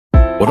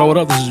What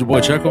up? This is your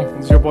boy Checo.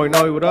 This is your boy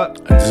Noe. What up?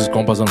 And this is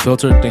Compas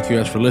Unfiltered. Thank you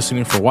guys for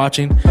listening, for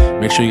watching.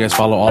 Make sure you guys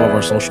follow all of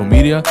our social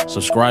media,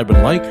 subscribe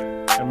and like.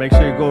 And make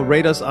sure you go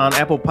rate us on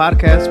Apple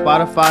Podcasts,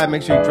 Spotify.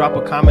 Make sure you drop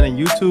a comment on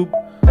YouTube.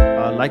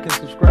 Like and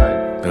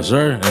subscribe. Yes,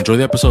 sir. Enjoy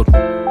the episode. A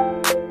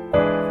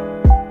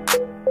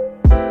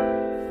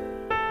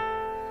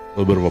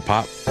little bit of a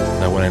pop.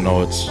 That way I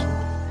know it's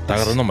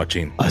Tagarano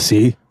Machine.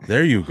 See?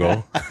 There you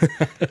go. I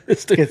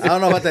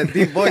don't know about that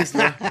deep voice,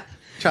 man.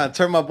 Trying to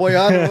turn my boy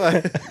on.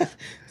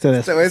 So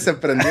Ese güey se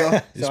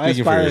prendió. You're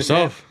speaking for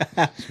yourself.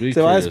 Speak for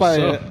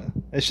yourself.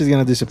 It's just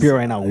gonna disappear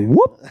right now.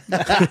 Whoop.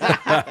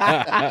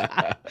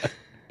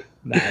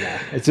 Nah.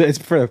 It's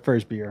for the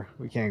first beer.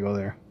 We can't go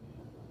there.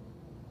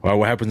 Well,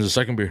 what happens in the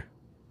second beer?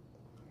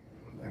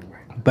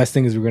 Best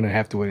thing is we're gonna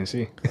have to wait and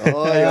see.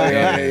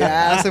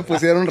 Ya se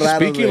pusieron raros.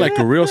 Speaking like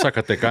a real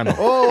Zacatecano.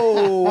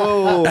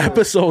 Whoa.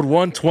 Episode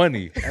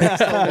 120.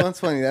 Episode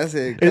 120. That's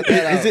it. Cut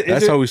that out.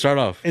 That's how we start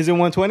off. Is it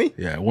 120?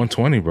 Yeah,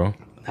 120, bro.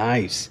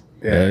 Nice.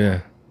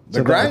 Yeah.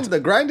 The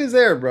grind is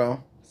there,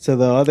 bro. So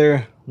the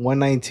other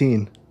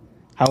 119.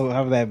 How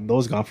have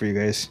those gone for you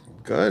guys?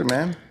 Good,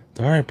 man.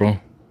 All right, bro.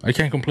 I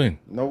can't complain.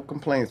 No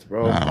complaints,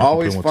 bro. Nah,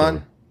 Always complain fun.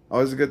 whatsoever.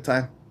 Always a good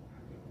time.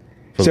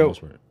 For the So-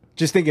 most part.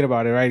 Just thinking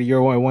about it, right?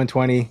 You're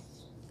 120,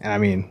 and I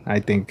mean,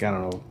 I think, I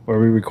don't know. Are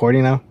we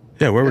recording now?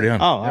 Yeah, we're already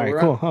on. Oh, all right, we're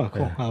cool. on. Oh,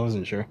 cool. I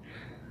wasn't sure.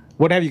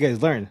 What have you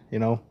guys learned?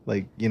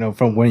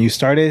 From when you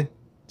started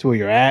to where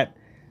you're at.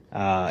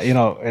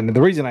 And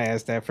the reason I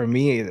asked that, for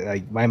me,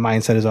 like, my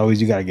mindset is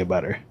always, you got to get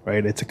better,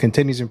 right? It's a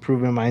continuous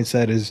improvement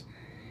mindset. Is,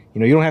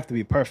 you don't have to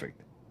be perfect.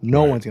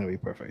 No one's gonna be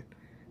perfect,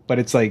 but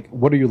it's like,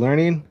 what are you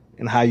learning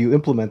and how you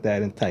implement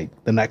that in like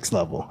the next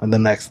level and the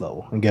next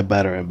level and get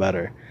better and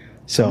better.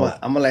 So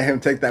I'm gonna let him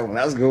take that one.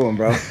 That was a good one,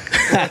 bro.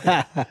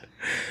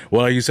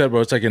 Well, like you said, bro,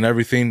 it's like in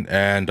everything.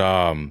 And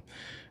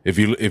if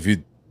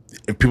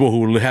people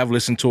who have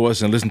listened to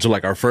us and listened to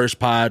like our first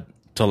pod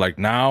to like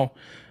now,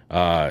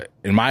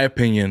 in my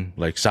opinion,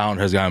 like sound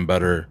has gotten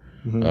better.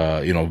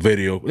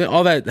 Video,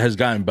 all that has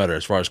gotten better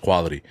as far as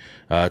quality.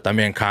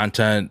 También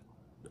content,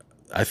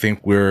 I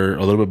think we're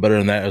a little bit better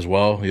than that as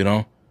well.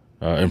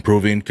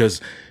 Improving, because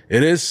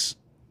it is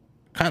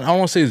kind of, I don't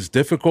want to say it's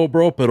difficult,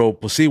 bro, pero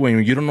pues see,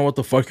 when you don't know what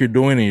the fuck you're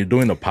doing and you're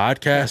doing a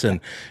podcast and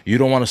you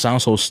don't want to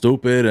sound so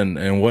stupid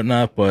and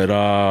whatnot, but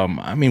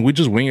I mean, we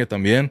just wing it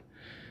también.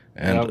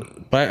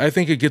 But I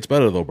think it gets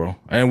better though, bro.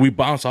 And we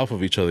bounce off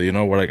of each other,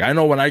 we're like, I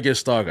know when I get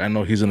stuck, I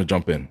know he's gonna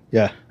jump in.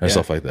 And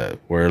stuff like that.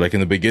 Where like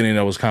in the beginning,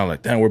 I was kind of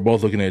like, damn, we're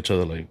both looking at each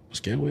other like,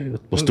 pues qué, güey?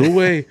 Pues tú,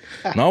 güey.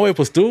 No, güey,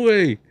 pues tú,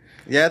 güey.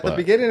 Yeah, at the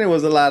beginning, it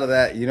was a lot of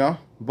that,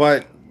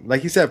 But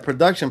like you said,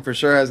 production for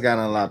sure has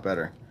gotten a lot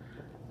better,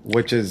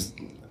 which is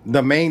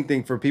the main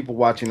thing for people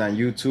watching on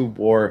YouTube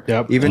or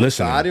even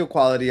the audio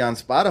quality on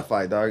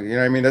Spotify, dog. You know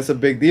what I mean? That's a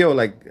big deal.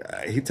 Like,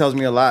 he tells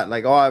me a lot.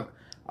 Like, I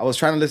was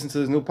trying to listen to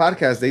this new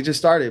podcast. They just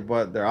started,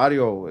 but their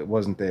audio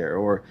wasn't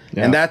there.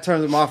 And that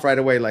turns them off right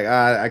away. Like,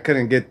 I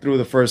couldn't get through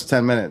the first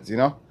 10 minutes,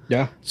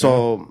 Yeah.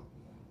 So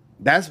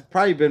that's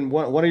probably been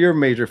one of your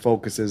major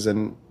focuses.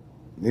 And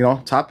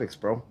topics,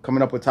 bro.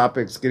 Coming up with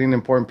topics, getting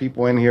important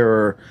people in here,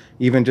 or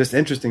even just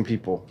interesting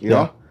people, you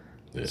know?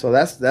 Yeah. So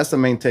that's the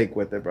main take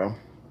with it, bro.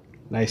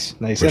 Nice.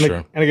 For And,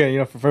 sure. and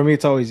again, for me,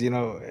 it's always,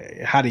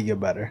 how do you get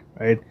better,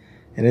 right?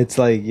 And it's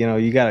like, you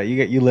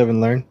live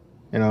and learn.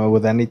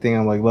 With anything,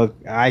 I'm like, look,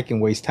 I can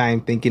waste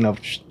time thinking of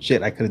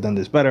shit. I could have done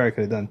this better. I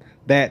could have done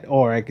that,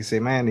 or I could say,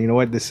 man, you know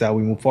what? This is how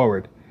we move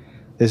forward.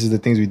 This is the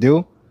things we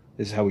do.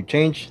 This is how we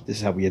change. This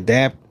is how we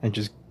adapt and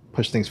just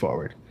push things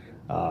forward.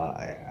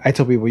 I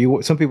tell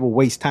people, some people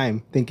waste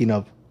time thinking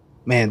of,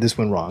 man, this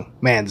went wrong.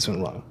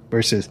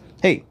 Versus,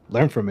 hey,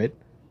 learn from it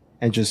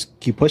and just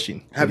keep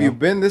pushing. Have you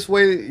been this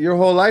way your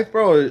whole life,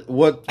 bro? Or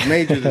what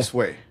made you this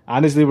way?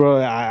 Honestly,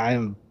 bro,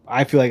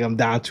 I feel like I'm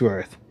down to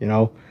earth.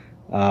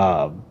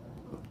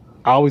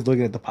 Always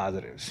looking at the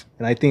positives.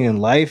 And I think in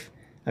life,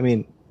 I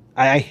mean,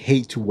 I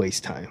hate to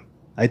waste time.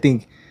 I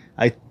think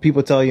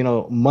people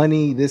tell,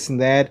 money, this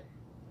and that,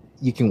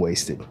 you can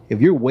waste it. If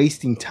you're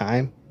wasting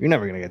time, you're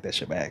never going to get that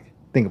shit back.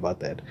 Think about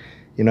that.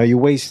 You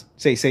waste,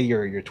 say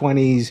your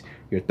 20s,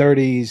 your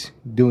 30s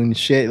doing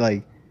shit,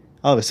 like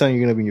all of a sudden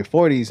you're going to be in your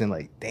 40s and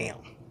like, damn.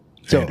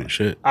 So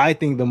shit. I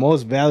think the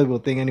most valuable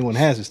thing anyone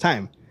has is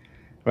time,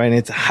 right? And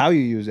it's how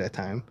you use that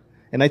time.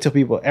 And I tell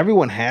people,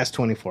 everyone has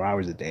 24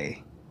 hours a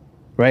day,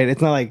 right?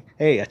 It's not like,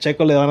 hey, a Checo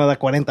le van a dar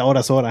 40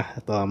 horas hora,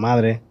 a toda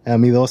madre, a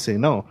mí 12.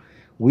 No,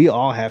 we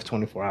all have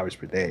 24 hours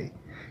per day.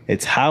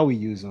 It's how we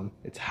use them.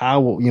 It's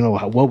how,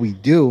 what we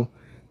do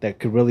that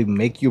could really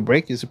make you or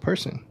break you as a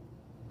person.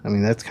 I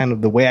mean, that's kind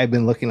of the way I've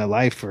been looking at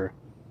life for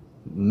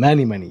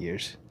many, many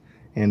years.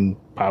 And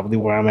probably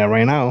where I'm at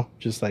right now,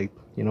 just like,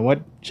 you know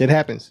what? Shit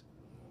happens.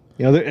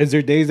 Is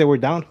there days that we're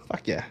down?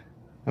 Fuck yeah.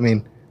 I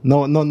mean,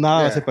 no,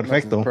 nada es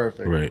perfecto.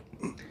 Perfect. Right.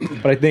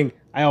 But I think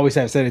I always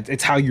have said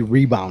it's how you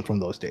rebound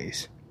from those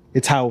days.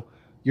 It's how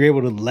you're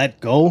able to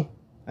let go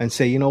and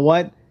say, you know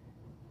what?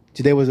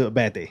 Today was a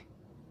bad day.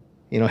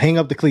 Hang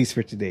up the cleats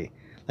for today.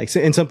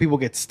 And some people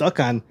get stuck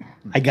on,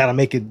 I got to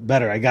make it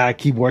better. I got to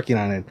keep working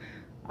on it.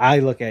 I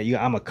look at you.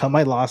 I'm gonna cut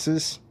my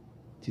losses.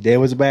 Today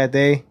was a bad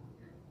day.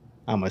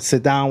 I'm gonna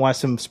sit down, watch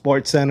some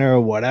Sports Center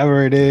or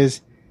whatever it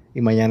is.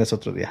 Y mañana es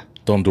otro día.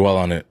 Don't dwell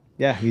on it.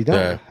 Yeah, you don't.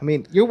 Yeah. I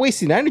mean, you're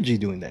wasting energy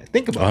doing that.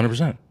 Think about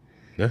 100%.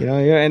 Yeah. You know,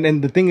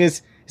 and the thing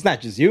is, it's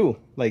not just you.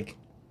 Like,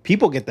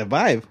 people get the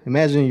vibe.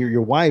 Imagine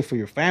your wife or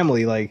your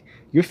family. Like,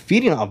 you're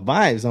feeding off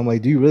vibes. I'm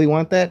like, do you really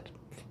want that?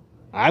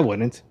 I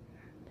wouldn't.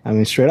 I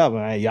mean, straight up,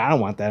 I don't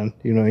want that.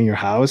 You know, in your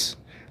house,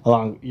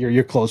 along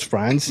your close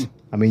friends.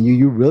 I mean,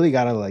 you really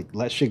gotta like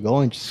let shit go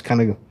and just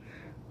kind of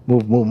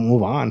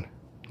move on.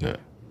 Yeah.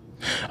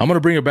 I'm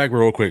gonna bring it back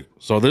real quick.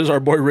 So this is our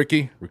boy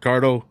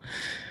Ricardo,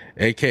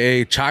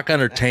 aka Chalk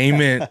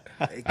Entertainment.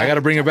 I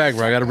gotta bring it back,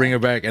 bro. I gotta bring it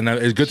back. And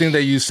it's a good thing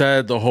that you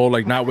said the whole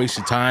like not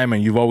wasting time,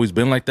 and you've always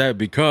been like that,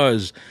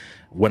 because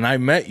when I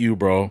met you,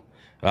 bro,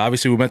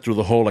 obviously we went through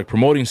the whole like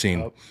promoting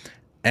scene,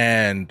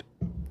 and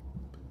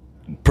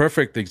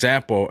perfect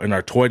example in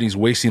our 20s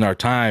wasting our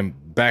time.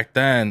 Back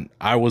then,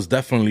 I was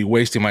definitely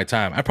wasting my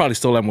time. I probably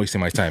still am wasting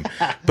my time.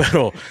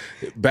 But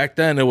back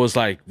then, it was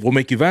like, we'll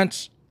make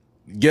events,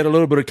 get a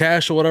little bit of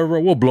cash or whatever,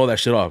 we'll blow that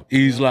shit off.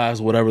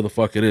 Islas, whatever the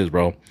fuck it is,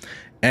 bro.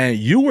 And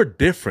you were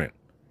different.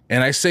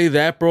 And I say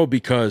that, bro,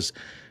 because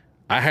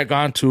I had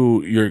gone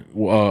to your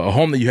a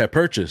home that you had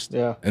purchased.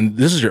 Yeah. And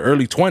this is your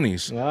early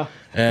 20s. Yeah.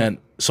 And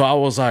so I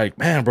was like,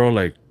 man, bro,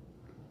 like,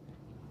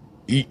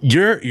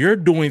 you're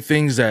doing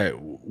things that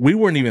we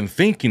weren't even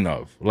thinking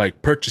of,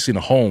 like purchasing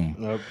a home.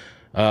 Nope.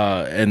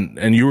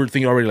 And you were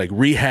thinking already like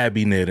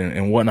rehabbing it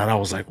and whatnot. I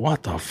was like,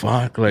 what the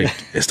fuck? Like,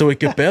 esto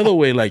que pedo,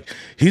 way. Like,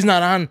 he's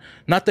not on.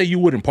 Not that you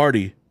wouldn't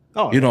party.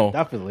 Oh, you know,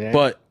 definitely.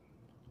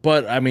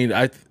 But I mean,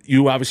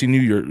 you obviously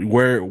knew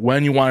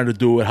when you wanted to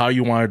do it, how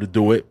you wanted to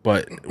do it.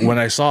 But when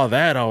I saw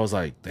that, I was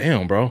like,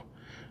 damn, bro.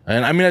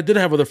 And I mean, I did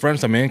have other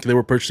friends. I mean, they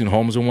were purchasing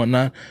homes and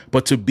whatnot.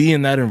 But to be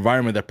in that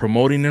environment, that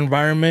promoting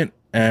environment,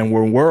 and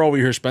when we're over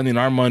here spending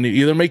our money,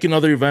 either making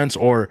other events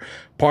or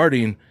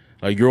partying.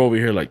 Like, you're over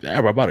here like, yeah,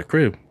 bro, I bought a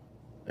crib.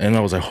 And I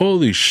was like,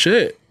 holy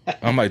shit.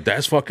 I'm like,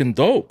 that's fucking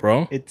dope,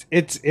 bro.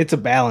 It's a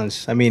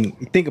balance. I mean,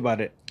 think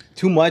about it.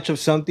 Too much of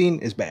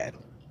something is bad.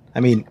 I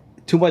mean,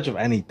 too much of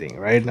anything,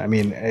 right? I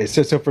mean,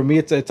 so for me,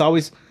 it's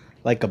always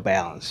like a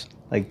balance.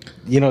 Like,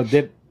 you know,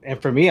 and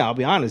for me, I'll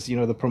be honest, you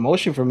know, the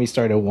promotion for me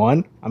started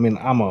one. I mean,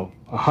 I'm a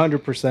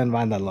 100%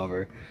 banda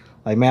lover.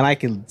 Like, man, I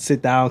can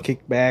sit down,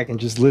 kick back, and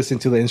just listen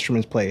to the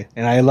instruments play.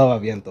 And I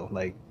love Aviento.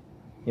 Like,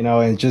 you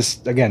know, and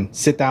just, again,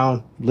 sit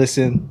down,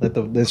 listen, let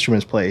the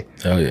instruments play.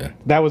 Hell yeah.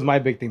 That was my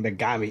big thing that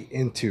got me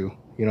into,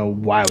 you know,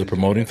 why the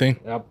promoting thing?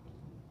 Yep.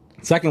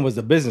 Second was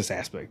the business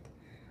aspect.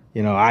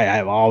 You know,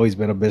 I've always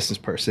been a business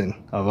person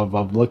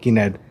of looking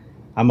at,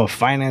 I'm a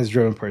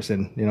finance-driven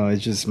person. You know,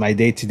 it's just my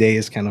day-to-day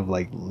is kind of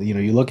like, you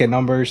know, you look at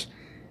numbers,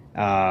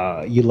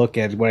 you look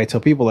at what I tell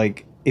people,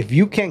 like, if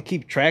you can't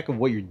keep track of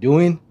what you're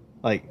doing,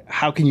 like,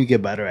 how can you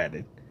get better at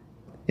it?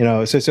 You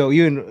know, so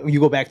you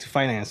go back to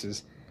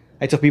finances.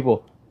 I tell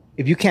people,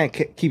 if you can't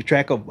keep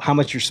track of how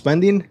much you're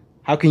spending,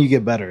 how can you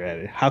get better at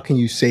it? How can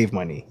you save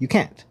money? You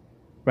can't,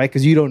 right?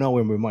 Because you don't know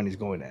where your money's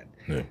going at.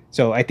 Yeah.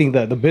 So I think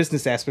the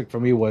business aspect for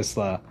me was,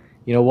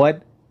 you know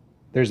what?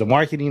 There's a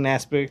marketing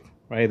aspect,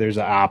 right? There's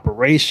an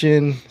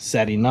operation,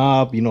 setting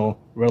up, you know,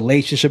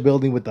 relationship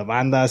building with the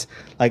bandas,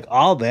 like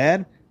all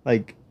that.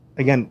 Like,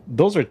 again,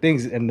 those are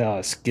things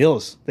and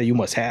skills that you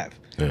must have.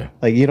 Yeah.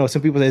 Like, you know,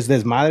 some people say, "Es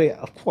desmadre."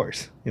 Of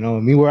course. You know, I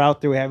mean, we're out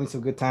there, we're having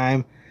some good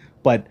time,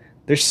 but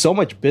there's so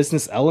much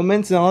business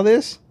elements in all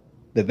this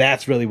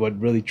that's really what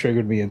really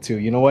triggered me into,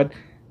 you know what?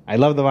 I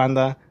love the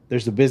banda.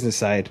 There's the business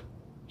side.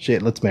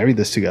 Shit, let's marry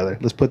this together.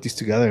 Let's put these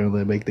together and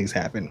let make things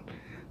happen.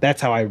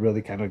 That's how I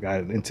really kind of got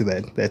into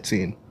that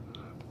scene.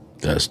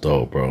 That's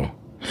dope, bro.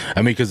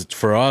 I mean, because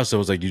for us, it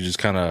was like you just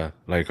kind of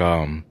like,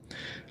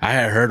 I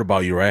had heard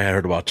about you, right? I had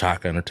heard about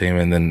Chalk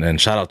Entertainment,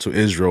 and shout out to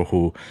Israel,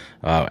 who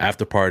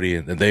After Party,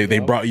 and they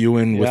brought you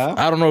in with. Yeah.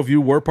 I don't know if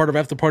you were part of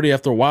After Party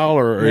after a while,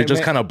 or it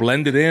just kind of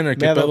blended in. Or me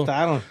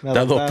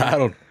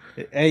adoptaron.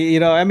 You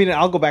know, I mean,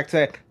 I'll go back to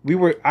that.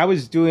 I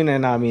was doing,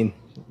 and I mean,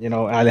 you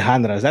know,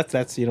 Alejandra's.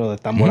 That's you know,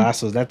 the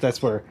tamborazos. Mm-hmm.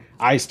 That's where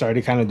I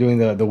started kind of doing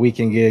the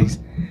weekend gigs,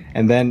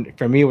 and then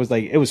for me, it was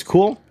like it was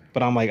cool,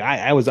 but I'm like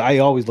I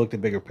always looked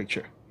at bigger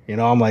picture. You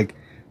know, I'm like,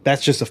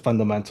 that's just a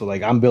fundamental.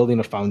 Like, I'm building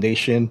a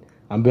foundation.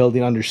 I'm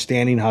building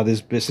understanding how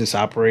this business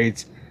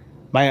operates.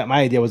 My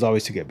idea was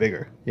always to get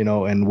bigger, you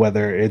know, and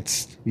whether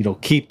it's, you know,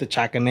 keep the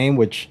Chaka name,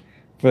 which,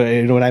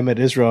 you know, when I met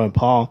Israel and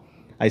Paul,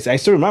 I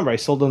still remember I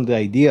sold them the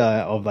idea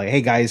of like,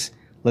 hey guys,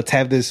 let's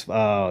have this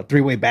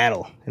 3-way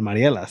battle in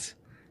Marielas.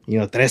 You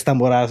know, tres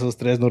tamborazos,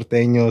 tres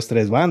norteños,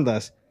 tres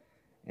bandas.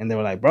 And they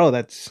were like, bro,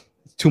 that's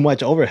too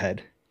much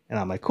overhead. And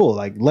I'm like, cool,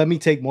 like, let me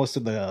take most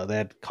of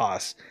that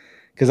cost.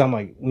 Because I'm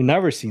like, we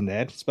never seen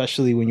that,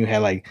 especially when you had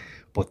like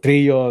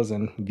Potrillos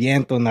and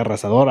Viento and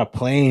Arrasadora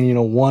playing, you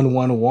know,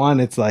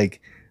 1-1-1. It's like,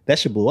 that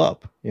shit blew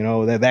up. You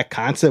know, that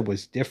concept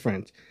was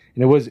different.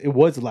 And it was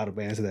a lot of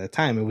bands at that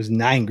time. It was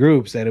 9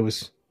 groups that it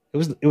was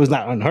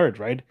not unheard,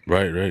 right?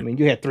 Right. I mean,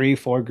 you had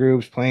 3-4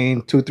 groups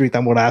playing, 2-3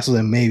 tamborazos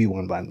and maybe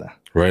one banda.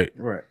 Right.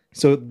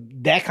 So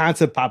that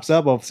concept pops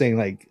up of saying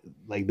like,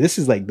 like this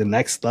is like the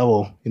next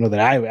level, you know, that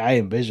I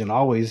envision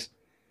always,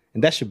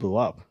 and that shit blew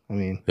up. I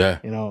mean, yeah,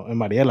 you know, and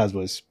Mariela's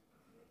was,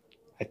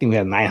 I think we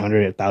had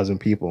 900,000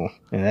 people,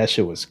 and that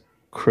shit was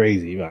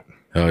crazy, man.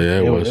 Oh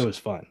yeah, it was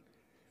fun.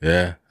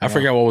 Yeah, I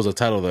forget what was the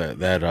title of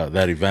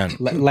that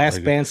event.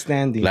 Last Band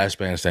Standing. Last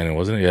Band Standing,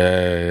 wasn't it?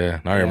 Yeah.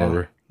 Now I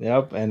remember.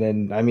 Yep, and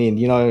then I mean,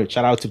 you know,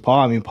 shout out to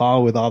Paul. I mean,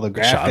 Paul with all the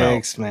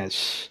graphics, man.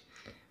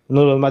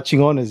 Little más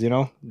chingones, you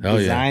know,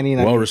 designing.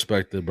 Well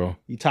respected, bro.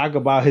 You talk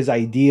about his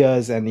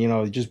ideas, and you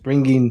know, just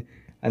bringing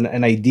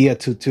an idea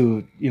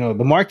to you know,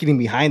 the marketing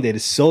behind it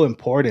is so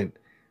important,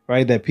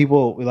 right? That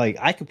people like,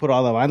 I could put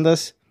all the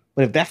bandas,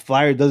 but if that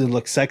flyer doesn't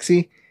look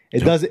sexy,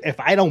 it doesn't. If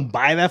I don't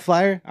buy that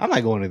flyer, I'm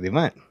not going to the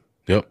event.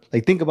 Yep.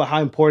 Like, think about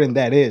how important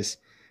that is.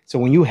 So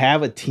when you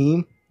have a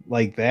team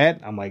like that,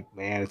 I'm like,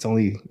 man, it's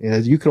only,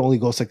 you could only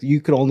go,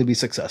 you could only be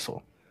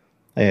successful.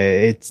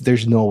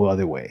 There's no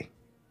other way.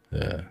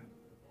 Yeah.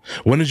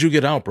 When did you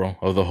get out, bro,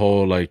 of the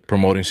whole like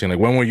promoting scene? Like,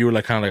 when were you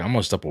like kind of like, I'm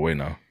gonna step away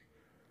now?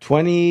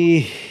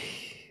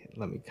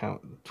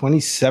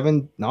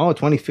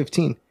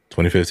 2015.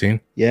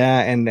 2015. Yeah,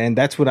 and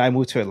that's when I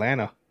moved to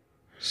Atlanta.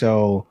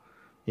 So,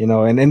 you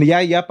know, and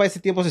ya para ese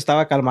tiempo se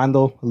estaba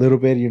calmando a little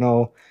bit, you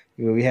know.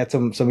 We had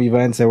some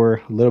events that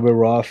were a little bit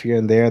rough here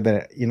and there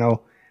that, you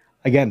know,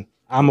 again,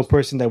 I'm a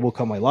person that will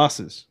cut my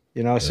losses,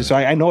 you know. So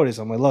I noticed,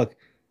 I'm like, look,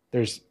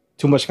 there's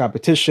too much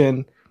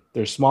competition.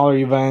 There's smaller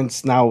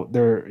events. Now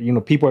you know,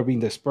 people are being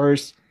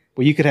dispersed,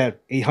 but you could have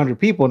 800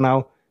 people.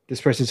 Now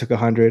this person took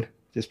 100,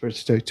 this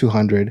person took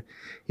 200,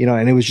 you know,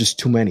 and it was just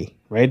too many,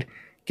 right?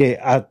 Que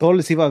a todos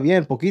les iba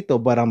bien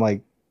poquito, but I'm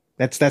like,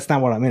 that's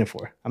not what I'm in it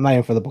for. I'm not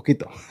in for the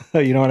poquito.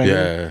 You know what I mean?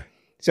 Yeah.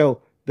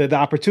 So the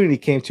opportunity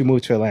came to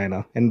move to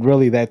Atlanta, and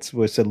really that's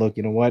what said, look,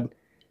 you know what?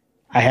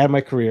 I had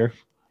my career,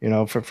 you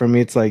know, for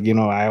me, it's like, you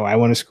know, I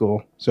went to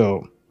school.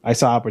 So I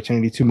saw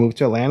opportunity to move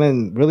to Atlanta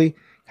and really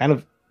kind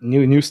of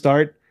new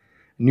start,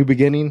 new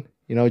beginning,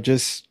 you know,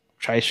 just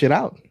try shit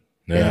out.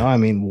 Yeah. You know, I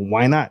mean,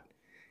 why not?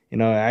 You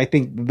know, I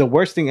think the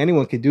worst thing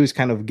anyone could do is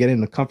kind of get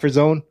in the comfort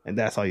zone, and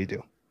that's all you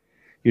do.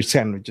 You're just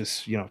kind of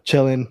just, you know,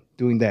 chilling,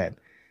 doing that.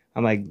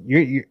 I'm like,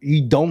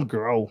 you don't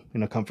grow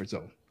in a comfort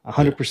zone,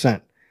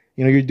 100%.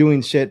 You know, you're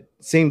doing shit,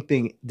 same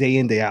thing day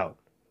in, day out.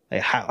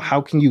 Like,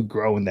 how can you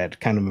grow in that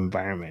kind of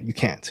environment? You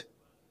can't.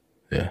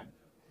 Yeah.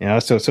 You know,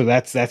 so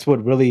that's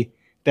what really,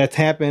 that's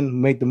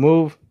happened, make the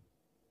move.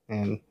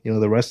 And, you know,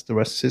 the rest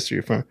is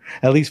history, from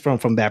at least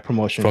from that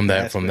promotion. From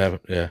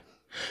that, yeah.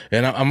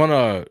 And I'm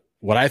gonna,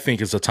 what I think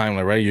is the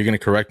timeline, right? You're gonna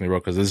correct me, bro,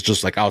 because it's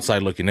just like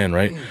outside looking in,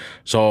 right?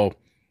 So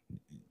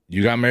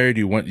you got married,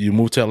 you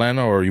moved to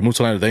Atlanta, or you moved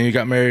to Atlanta, then you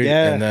got married,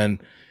 and then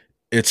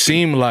it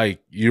seemed like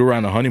you were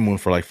on a honeymoon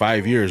for like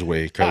 5 years,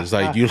 way, because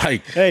like you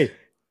like, hey,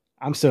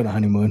 I'm still on a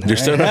honeymoon. You're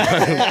still on a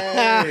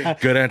honeymoon.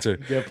 Good answer.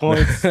 Good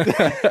points.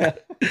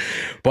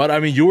 But I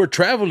mean, you were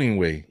traveling,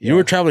 way. You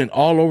were traveling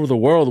all over the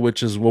world,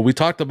 which is what we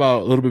talked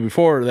about a little bit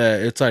before,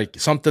 that it's like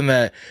something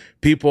that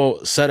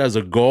people set as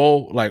a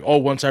goal, like, oh,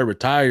 once I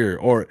retire,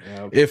 or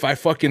if I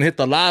fucking hit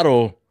the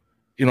lotto,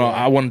 you know,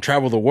 I want to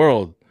travel the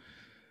world.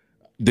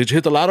 Did you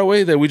hit the lotto,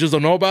 way, that we just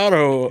don't know about?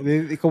 Or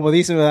como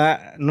dicen,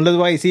 ¿verdad? No les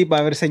voy a decir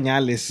para ver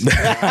señales.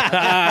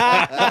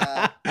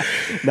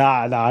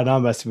 Nah,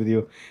 I'm messing with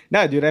you.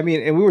 No, dude, I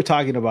mean, and we were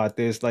talking about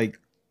this, like,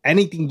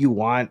 anything you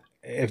want,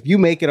 if you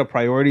make it a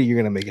priority, you're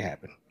going to make it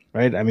happen,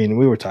 right? I mean,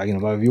 we were talking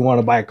about, if you want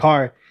to buy a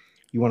car,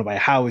 you want to buy a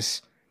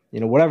house, you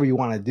know, whatever you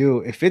want to do,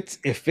 if it's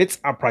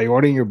a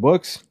priority in your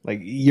books, like,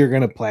 you're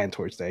going to plan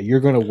towards that.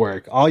 You're going to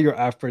work. All your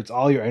efforts,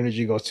 all your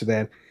energy goes to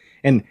that.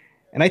 And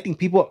I think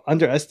people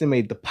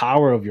underestimate the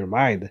power of your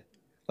mind.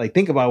 Like,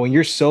 think about when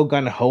you're so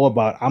gung-ho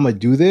about, I'm going to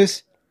do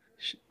this,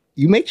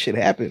 you make shit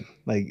happen.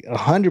 Like,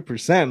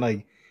 100%.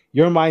 Like,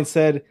 your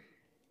mindset,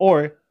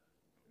 or,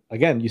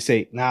 again, you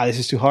say, nah, this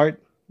is too hard,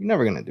 you're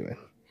never going to do it.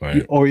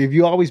 Right. Or if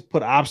you always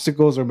put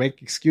obstacles or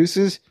make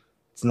excuses,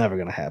 it's never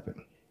going to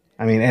happen.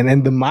 I mean,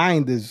 and the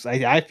mind is,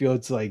 I feel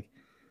it's like,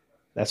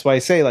 that's why I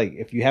say, like,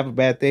 if you have a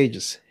bad day,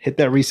 just hit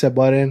that reset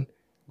button,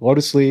 go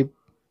to sleep,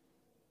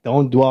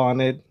 don't dwell on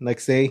it.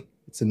 Next day,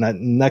 it's a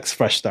next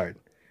fresh start.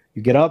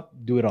 You get up,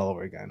 do it all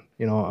over again.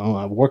 You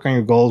know, work on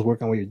your goals,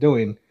 work on what you're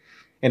doing.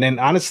 And then,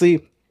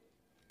 honestly,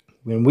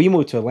 when we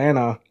moved to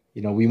Atlanta,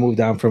 you know, we moved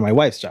down for my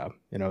wife's job,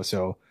 you know,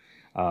 so,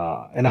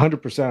 and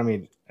 100%, I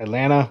mean,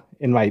 Atlanta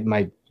in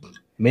my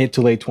mid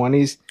to late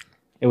 20s,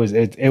 it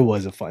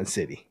was a fun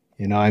city.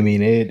 You know, I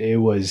mean, it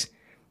was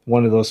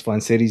one of those fun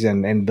cities.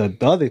 And the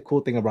other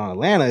cool thing about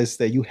Atlanta is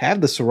that you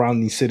have the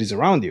surrounding cities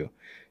around you.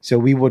 So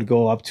we would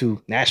go up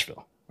to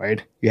Nashville,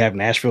 right? You have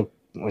Nashville,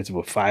 it's a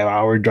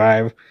 5-hour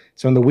drive.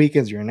 So on the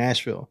weekends, you're in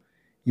Nashville.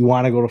 You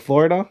want to go to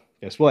Florida?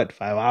 Guess what?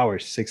 5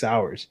 hours, 6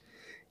 hours.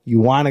 You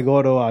want to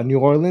go to New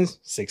Orleans?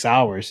 6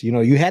 hours. You know,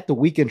 you had the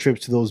weekend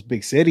trips to those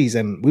big cities,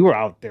 and we were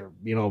out there,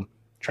 you know,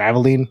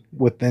 traveling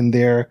within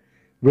there,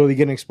 really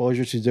getting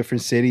exposure to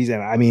different cities.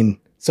 And I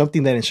mean,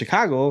 something that in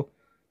Chicago,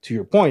 to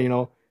your point, you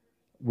know,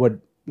 what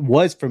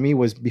was for me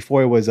was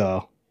before it was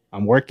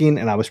I'm working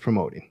and I was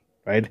promoting,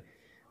 right?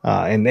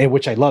 And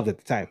which I loved at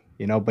the time,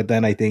 you know, but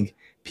then I think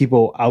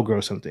people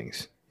outgrow some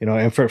things, You know,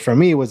 and for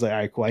me, it was like, all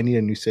right, cool. I need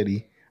a new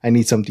city. I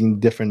need something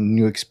different,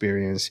 new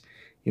experience.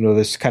 You know,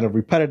 this kind of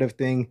repetitive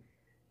thing.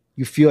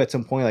 You feel at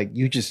some point like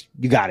you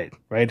got it,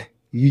 right?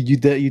 You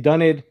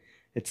done it.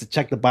 It's a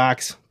check the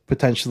box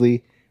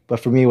potentially. But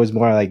for me, it was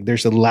more like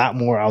there's a lot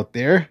more out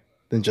there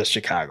than just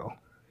Chicago.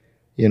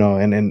 You know,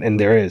 and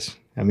there is.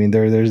 I mean,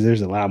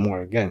 there's a lot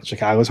more. Again,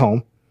 Chicago's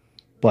home,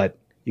 but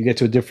you get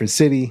to a different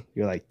city,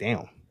 you're like,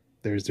 damn,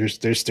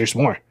 there's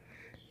more.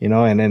 You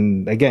know, and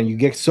then again, you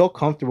get so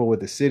comfortable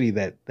with the city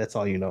that that's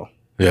all you know.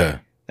 Yeah.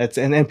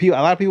 And people,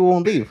 a lot of people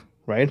won't leave,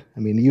 right? I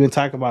mean, you even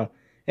talk about,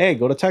 hey,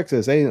 go to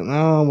Texas. Hey,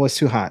 no, it's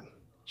too hot.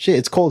 Shit,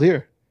 it's cold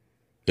here.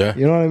 Yeah.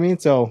 You know what I mean?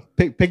 So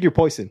pick your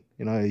poison.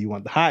 You know, you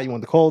want the hot, you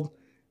want the cold.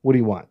 What do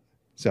you want?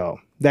 So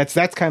that's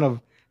kind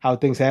of how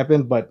things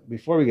happen. But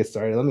before we get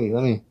started, let me. Go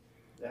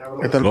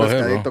ahead,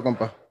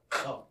 bro.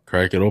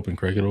 Crack it open.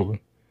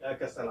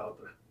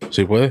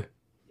 ¿Sí puede?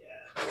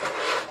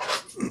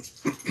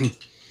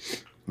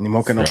 Ni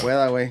modo que no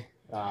pueda, güey.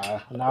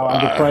 Now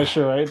under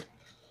pressure, right?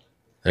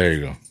 There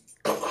you go.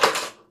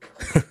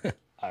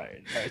 All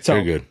right. So,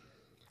 very good.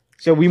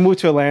 So we moved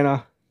to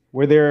Atlanta.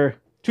 We're there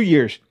 2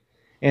 years.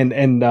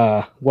 And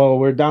while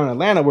we're down in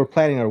Atlanta, we're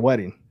planning our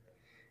wedding.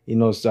 You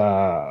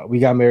know, we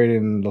got married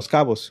in Los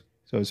Cabos.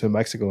 So it's in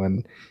Mexico.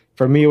 And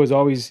for me, it was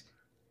always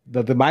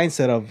the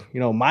mindset of, you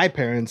know, my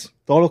parents,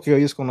 todo lo que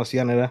ellos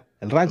conocían era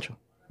el rancho,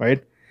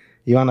 right?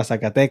 Iban a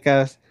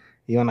Zacatecas,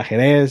 iban a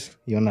Jerez,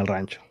 iban al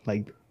rancho.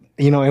 Like,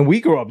 you know, and we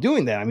grew up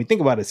doing that. I mean,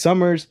 think about it.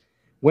 Summers,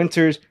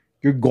 winters,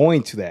 you're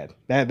going to that.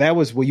 That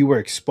was what you were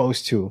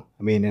exposed to.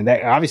 I mean, and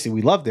that obviously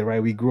we loved it,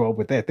 right? We grew up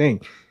with that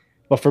thing.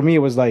 But for me, it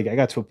was like, I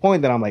got to a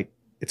point that I'm like,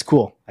 it's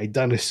cool. I've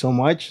done this so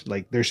much.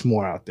 Like, there's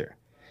more out there.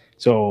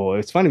 So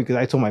it's funny because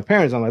I told my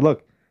parents, I'm like,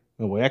 look,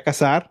 me voy a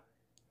casar,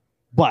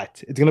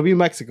 but it's going to be in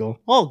Mexico.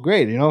 Oh,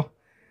 great, you know,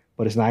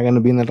 but it's not going to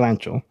be in the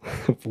rancho.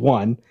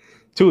 One.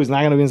 Two, it's not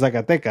going to be in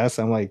Zacatecas.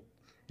 I'm like,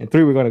 and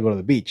three, we're going to go to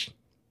the beach.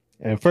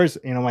 And first,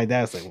 you know, my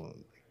dad's like, well,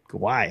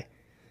 why?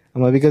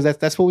 I'm like, because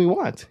that's what we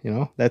want. You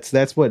know,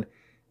 that's what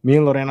me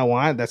and Lorena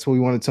want. That's what we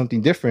wanted,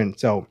 something different.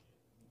 So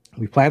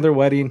we planned our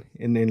wedding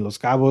in Los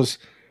Cabos,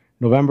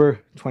 November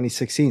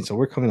 2016. So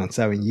we're coming on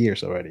 7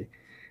 years already.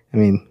 I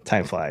mean,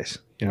 time flies,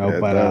 you know, yeah,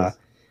 but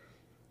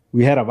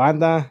we had a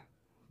banda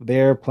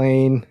there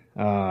playing.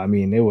 I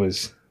mean, it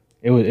was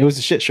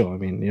a shit show. I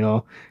mean, you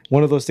know,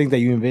 one of those things that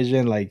you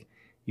envision, like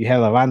you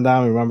have la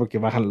banda. Remember que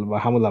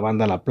bajamos la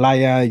banda a la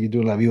playa. You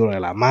do la vibra de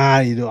la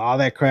mar. You do all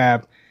that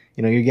crap.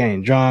 You know, you're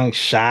getting drunk,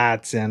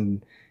 shots,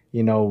 and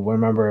you know,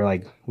 remember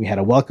like we had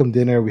a welcome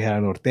dinner. We had a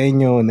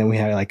norteño, and then we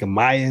had like a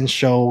Mayan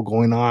show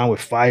going on with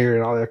fire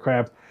and all that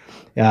crap.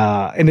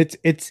 And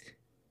it's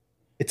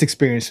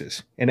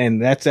experiences, and then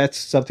that's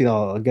something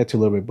I'll get to a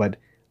little bit. But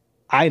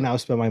I now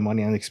spend my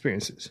money on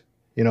experiences.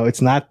 You know,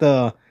 it's not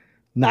the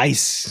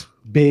nice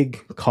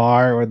big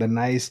car or the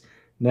nice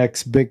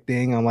next big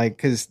thing. I'm like,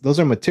 because those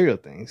are material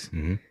things,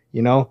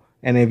 you know.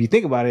 And if you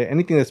think about it,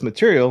 anything that's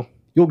material,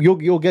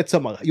 you'll get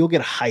some. You'll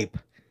get a hype.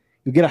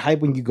 You get a hype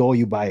when you go,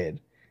 you buy it.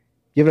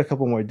 Give it a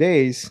couple more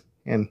days,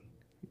 and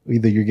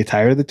either you get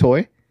tired of the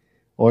toy,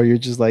 or you're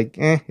just like,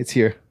 it's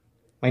here.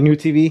 My new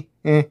TV,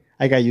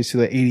 I got used to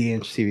the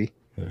 80-inch TV.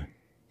 Yeah.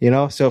 You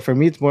know, so for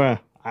me, it's more,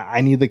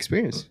 I need the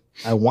experience.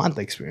 I want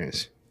the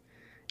experience.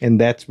 And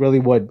that's really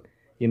what,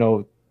 you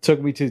know,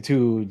 took me to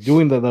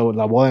doing the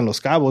La Boda en Los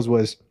Cabos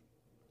was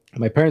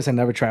my parents had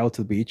never traveled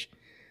to the beach.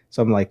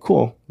 So I'm like,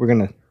 cool, we're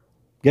going to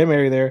get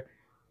married there.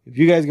 If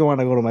you guys want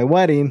to go to my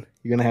wedding,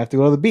 you're going to have to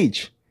go to the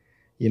beach.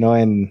 You know,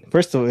 and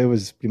first of all, it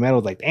was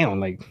like, damn,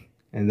 like,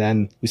 and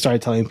then we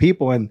started telling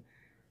people and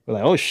we're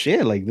like, oh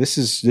shit, like this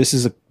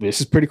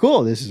is pretty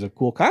cool. This is a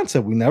cool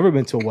concept. We've never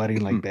been to a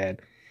wedding like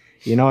that.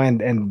 You know,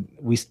 and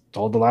we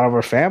told a lot of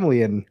our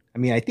family. And I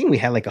mean, I think we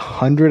had like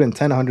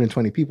 110,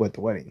 120 people at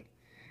the wedding.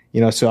 You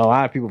know, so a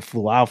lot of people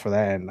flew out for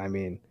that. And I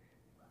mean,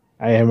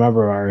 I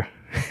remember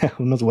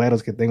unos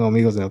güeros que tengo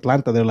amigos in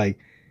Atlanta, they're like,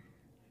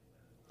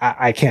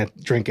 I can't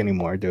drink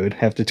anymore, dude.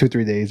 After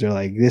 2-3 days, they're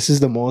like, this is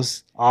the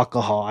most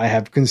alcohol I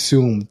have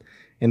consumed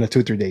in a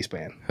 2-3 day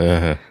span.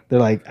 Uh-huh. They're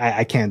like,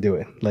 I can't do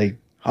it. Like,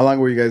 how long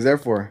were you guys there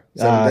for?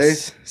 7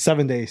 days?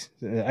 7 days.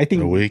 I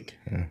think a week.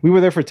 Yeah. We were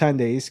there for 10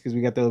 days because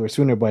we got there a little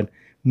sooner, but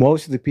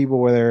most of the people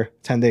were there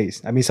 10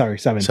 days. I mean, sorry,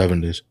 7.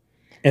 7 days.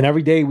 And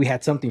every day we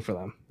had something for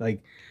them.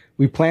 Like,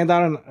 we planned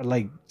out on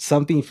like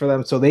something for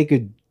them so they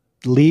could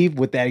leave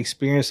with that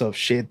experience of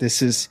shit.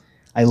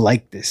 I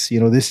like this, you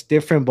know, this is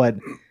different, but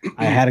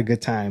I had a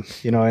good time,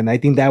 you know, and I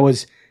think that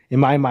was in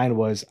my mind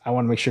was I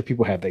want to make sure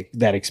people have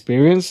that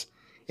experience.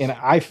 And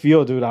I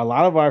feel, dude, a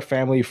lot of our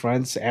family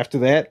friends after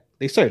that,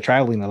 they started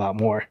traveling a lot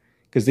more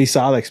because they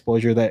saw the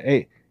exposure that,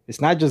 hey, it's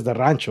not just the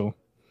rancho.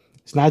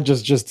 It's not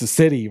just the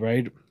city,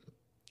 right?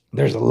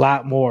 There's a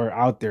lot more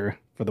out there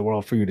for the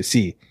world for you to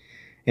see.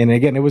 And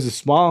again, it was a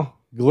small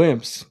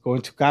glimpse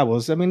going to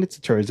Cabos. I mean, it's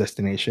a tourist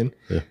destination,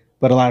 yeah.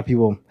 But a lot of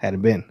people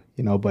hadn't been,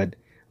 you know, but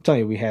I'm telling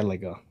you, we had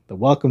like the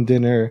welcome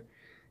dinner,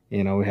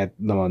 you know, we had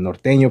the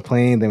norteño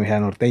playing, then we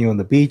had norteño on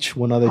the beach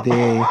one other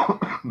day.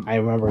 I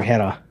remember we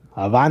had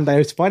a banda.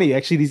 It's funny,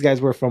 actually, these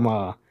guys were from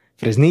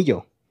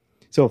Fresnillo.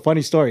 So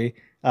funny story.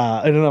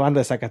 In una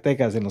banda de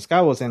Zacatecas in Los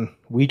Cabos, and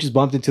we just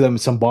bumped into them in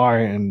some bar,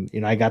 and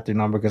I got their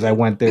number because I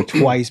went there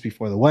twice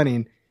before the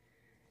wedding.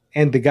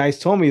 And the guys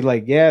told me,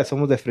 like, yeah,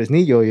 some of the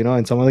Fresnillo,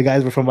 and some of the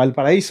guys were from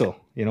Valparaiso,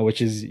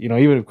 which is,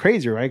 even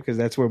crazier, right? Because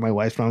that's where my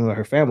wife's from with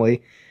her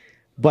family.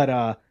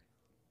 But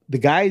the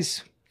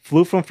guys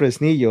flew from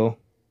Fresnillo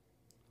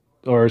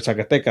or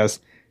Zacatecas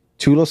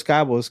to Los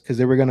Cabos because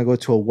they were going to go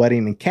to a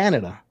wedding in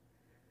Canada.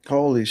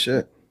 Holy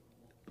shit.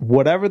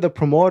 Whatever the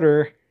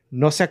promoter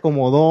no se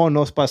acomodó,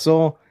 nos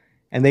pasó,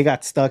 and they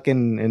got stuck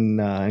in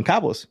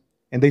Cabos.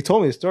 And they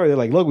told me the story. They're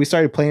like, look, we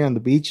started playing on the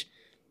beach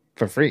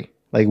for free.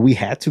 Like, we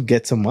had to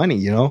get some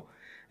money, And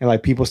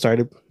like, people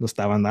started, nos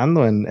estaban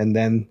dando, and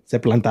then se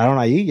plantaron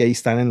ahí, y ahí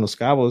están en Los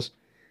Cabos,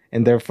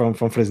 and they're from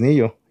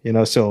Fresnillo,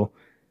 So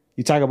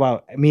you talk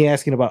about me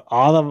asking about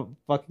all the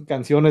fucking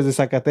canciones de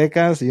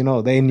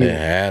Zacatecas, they knew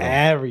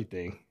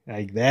everything.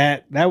 Like,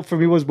 that for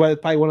me was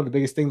probably one of the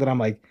biggest things that I'm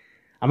like,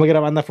 I'm going to get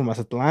a banda from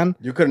Mazatlan.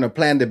 You couldn't have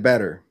planned it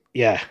better.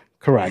 Yeah,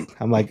 correct.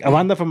 I'm like, a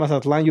banda from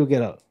Mazatlan, you'll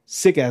get a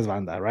sick-ass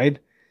banda, right?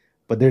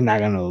 But they're not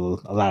going to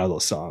know a lot of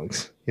those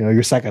songs. Your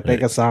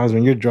Zacatecas songs,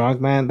 when you're drunk,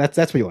 man, that's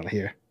what you want to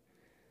hear.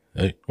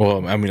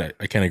 Well, I mean,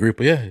 I can't agree,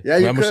 but yeah.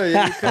 You could.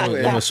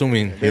 I'm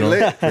assuming, for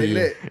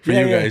you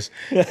guys.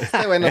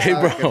 Hey,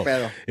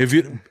 bro, if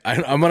you,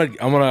 I'm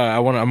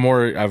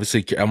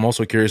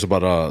also curious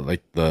about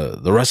like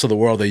the rest of the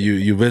world that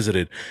you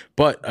visited,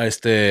 but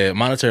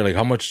monetary, like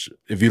how much,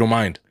 if you don't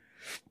mind,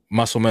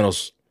 más o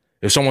menos,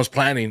 if someone's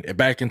planning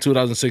back in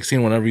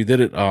 2016, whenever you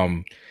did it,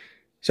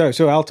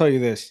 So I'll tell you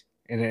this,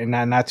 and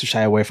not to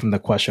shy away from the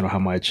question of how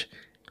much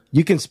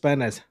you can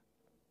spend as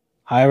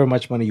however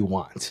much money you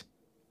want.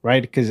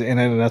 Right? Because, and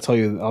then I'll tell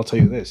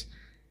you this.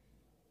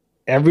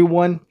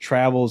 Everyone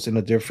travels in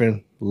a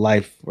different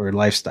life or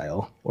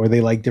lifestyle, or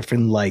they like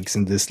different likes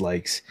and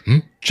dislikes.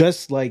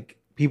 Just like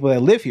people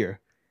that live here.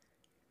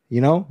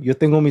 Yo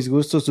tengo mis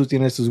gustos, tú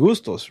tienes tus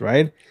gustos,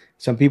 right?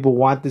 Some people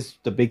want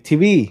the big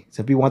TV.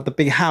 Some people want the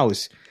big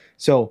house.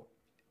 So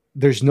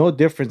there's no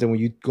difference than when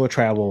you go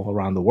travel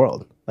around the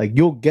world. Like,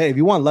 if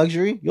you want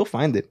luxury, you'll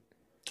find it.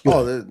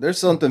 There's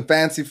something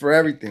fancy for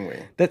everything,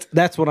 way.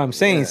 That's what I'm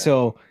saying. Yeah.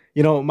 So,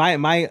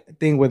 my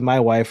thing with my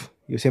wife,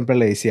 yo siempre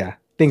le decía,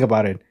 think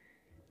about it.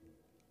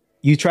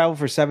 You travel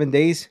for 7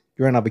 days,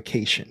 you're on a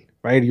vacation,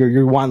 right?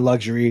 You want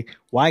luxury.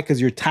 Why?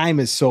 Because your time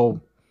is so,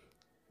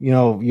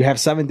 you have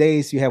 7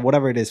 days, you have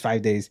whatever it is,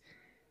 5 days.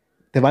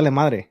 Te vale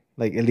madre.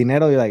 Like, el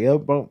dinero, you're like, yo,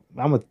 bro,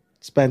 I'm going to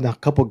spend a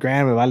couple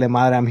grand, me vale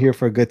madre, I'm here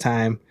for a good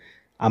time,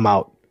 I'm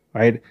out,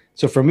 right?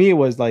 So for me, it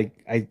was like,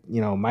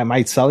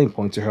 my selling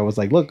point to her was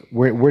like, look,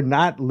 we're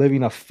not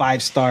living a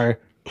 5-star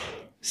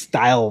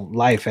style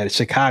life at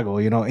Chicago,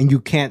 and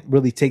you can't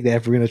really take that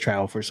if we're going to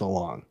travel for so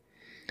long.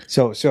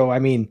 So I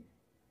mean,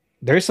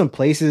 there's some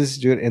places,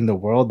 dude, in the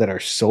world that are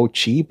so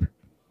cheap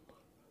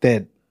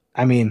that,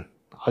 I mean,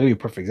 I'll give you a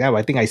perfect example.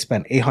 I think I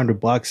spent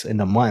 $800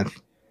 in a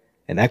month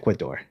in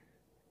Ecuador.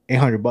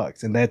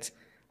 $800. And I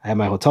have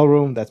my hotel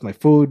room, that's my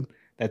food,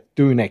 that's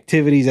doing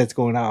activities, that's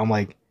going out. I'm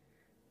like,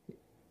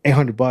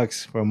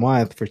 $800 for a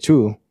month for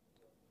two.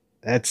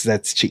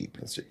 That's cheap.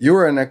 You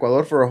were in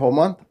Ecuador for a whole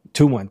month?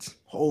 2 months.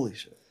 Holy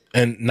shit.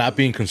 And not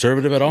being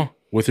conservative at all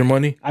with your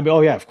money? I mean,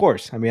 oh yeah, of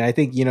course. I mean, I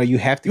think, you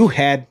have to,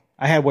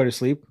 I had where to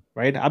sleep,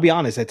 right? I'll be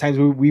honest. At times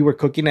we were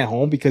cooking at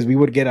home because we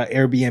would get an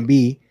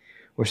Airbnb,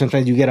 or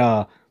sometimes you get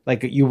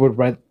you would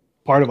rent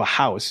part of a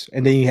house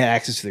and then you had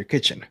access to their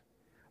kitchen,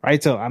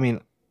 right? So, I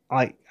mean,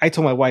 like I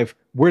told my wife,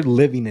 we're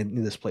living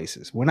in these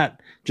places. We're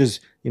not just,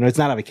 it's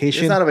not a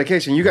vacation. It's not a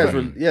vacation. You guys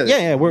were,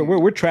 yeah.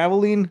 We're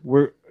traveling.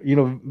 We're,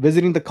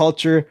 visiting the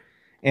culture.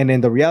 And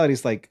then the reality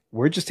is like,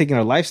 we're just taking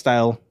our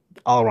lifestyle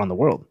all around the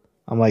world.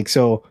 I'm like,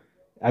 so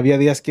había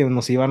días que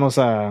nos íbamos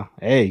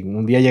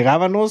un día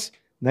llegábamos,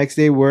 next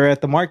day we're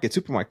at the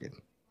supermarket,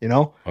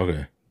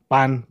 Okay.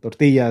 Pan,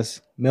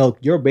 tortillas, milk,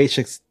 your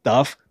basic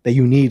stuff that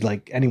you need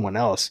like anyone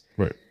else.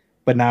 Right.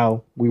 But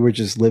now we were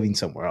just living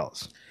somewhere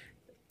else.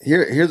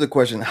 Here's a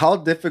question. How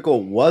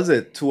difficult was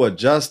it to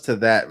adjust to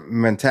that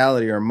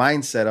mentality or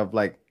mindset of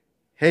like,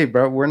 hey,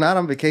 bro, we're not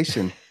on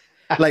vacation?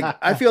 Like,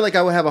 I feel like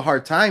I would have a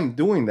hard time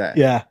doing that.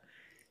 Yeah.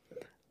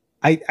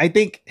 I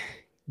think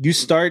you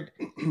start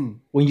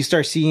when you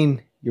start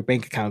seeing your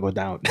bank account go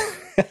down.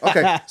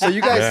 Okay. So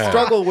you guys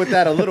struggled with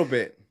that a little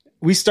bit.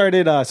 We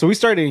started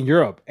in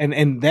Europe,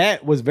 and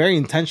that was very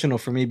intentional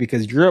for me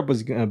because Europe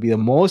was going to be the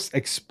most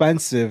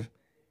expensive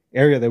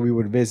area that we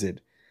would visit.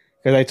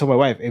 Because I told my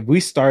wife, if we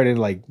start in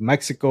like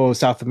Mexico,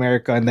 South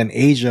America, and then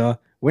Asia,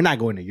 we're not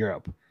going to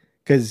Europe.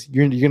 Because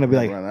you're going to be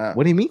like,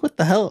 what do you mean? What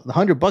the hell?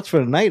 $100 for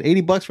a night?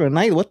 $80 for a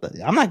night?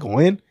 I'm not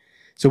going.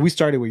 So we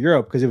started with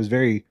Europe because it was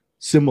very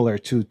similar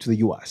to the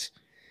US.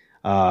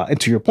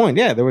 And to your point,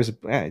 yeah, there was a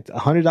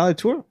 $100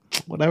 tour.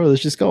 Whatever,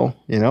 let's just go.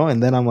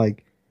 And then I'm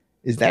like,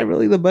 is that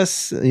really the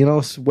best,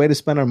 way to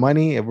spend our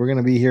money if we're going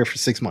to be here for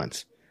 6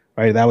 months?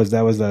 Right? That was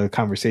the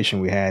conversation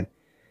we had.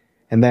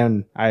 And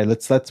then, all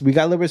right, we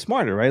got a little bit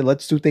smarter, right?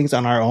 Let's do things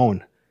on our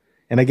own.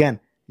 And again,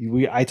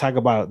 I talk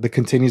about the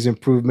continuous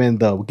improvement,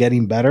 the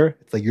getting better.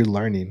 It's like you're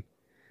learning,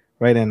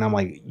 right? And I'm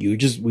like, we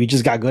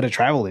just got good at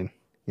traveling.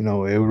 You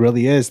know, it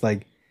really is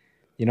like,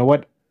 you know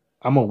what?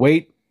 I'm gonna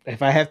wait.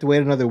 If I have to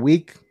wait another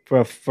week for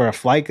a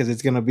flight because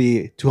it's gonna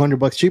be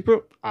 $200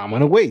 cheaper, I'm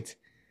gonna wait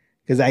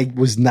because I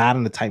was not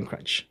on the time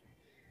crunch.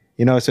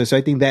 You know, so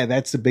I think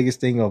that's the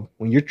biggest thing of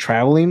when you're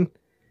traveling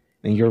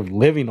and you're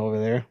living over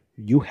there,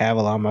 you have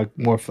a lot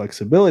more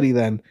flexibility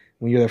than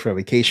when you're there for a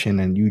vacation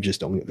and you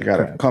just don't get the crap.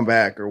 Gotta come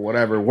back or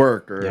whatever,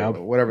 work or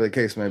whatever the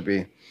case may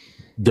be.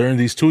 During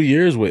these 2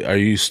 years, are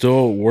you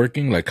still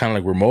working like kind of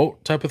like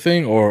remote type of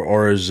thing,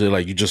 or is it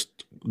like you just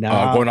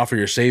going off of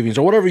your savings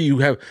or whatever you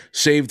have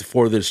saved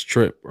for this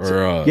trip?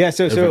 Or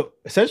so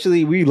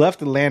essentially we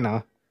left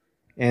Atlanta,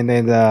 and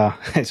then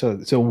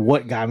so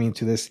what got me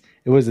into this?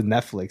 It was a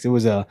Netflix. It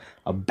was a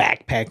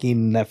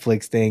backpacking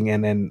Netflix thing,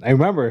 and then I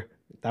remember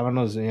that one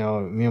was, you know,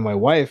 me and my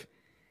wife,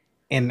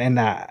 and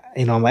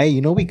I'm like, hey,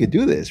 you know, we could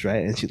do this,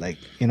 right? And she's like,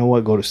 you know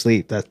what, go to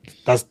sleep.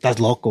 That's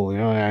local, you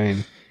know what I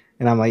mean?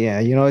 And I'm like, yeah,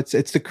 you know,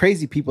 it's the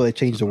crazy people that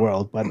change the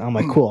world. But I'm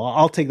like, cool,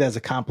 I'll take that as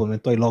a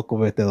compliment. Estoy loco,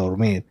 vete a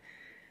dormir.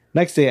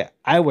 Next day,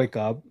 I wake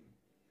up,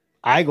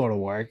 I go to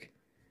work.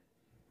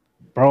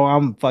 Bro,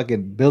 I'm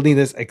fucking building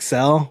this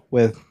Excel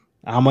with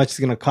how much it's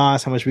going to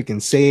cost, how much we can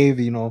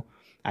save. You know,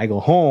 I go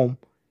home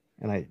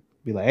and I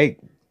be like, hey,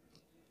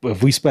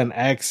 if we spend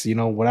X, you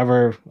know,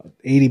 whatever,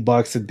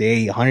 $80 a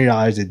day,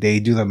 $100 a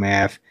day, do the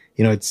math,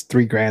 you know, it's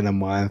 $3,000 a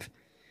month.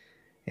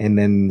 And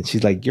then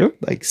she's like, you're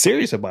like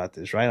serious about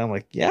this, right? I'm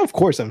like, yeah, of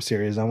course I'm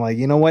serious. I'm like,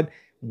 you know what?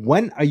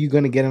 When are you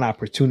going to get an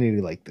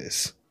opportunity like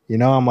this? You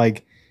know, I'm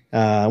like,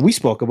 we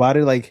spoke about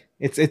it. Like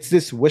it's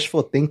this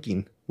wishful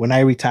thinking when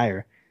I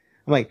retire.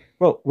 I'm like,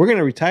 bro, we're going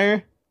to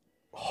retire.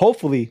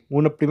 Hopefully,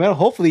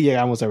 hopefully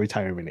llegamos a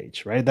retirement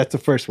age, right? That's the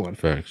first one.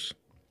 Thanks.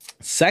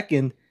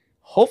 Second,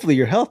 hopefully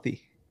you're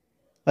healthy.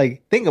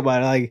 Like, think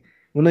about it. Like,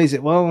 when they say,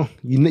 well,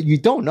 you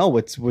don't know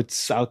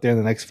what's out there in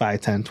the next 5,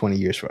 10, 20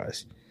 years for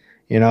us.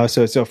 You know,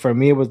 so for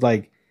me, it was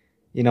like,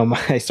 you know,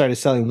 I started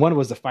selling. One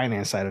was the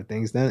finance side of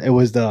things. Then it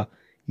was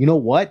you know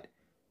what?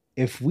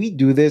 If we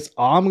do this,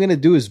 all I'm going to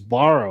do is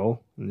borrow.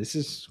 And this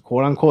is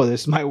quote unquote,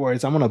 this is my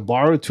words. I'm going to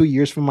borrow 2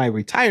 years from my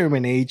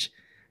retirement age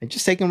and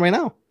just take them right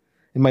now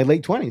in my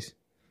late 20s.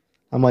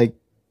 I'm like,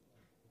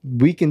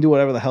 we can do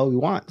whatever the hell we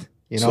want.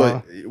 You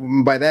know,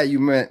 so by that you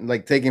meant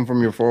like taking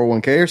from your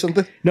 401k or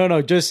something?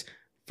 No, just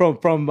from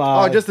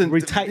just the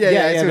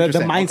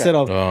mindset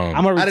of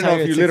I'm gonna retire. I don't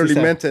know if you literally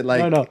meant it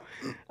like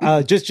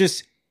no.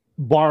 Just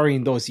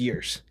borrowing those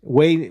years.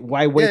 Why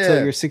wait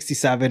till you're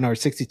 67 or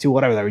 62,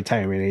 whatever that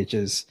retirement age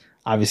is.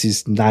 Obviously,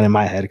 it's not in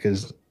my head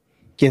because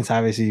quién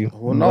sabe si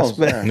who knows.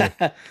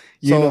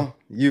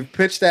 You've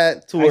pitched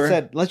that tour. I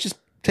said, let's just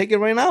take it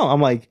right now.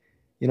 I'm like,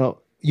 you know,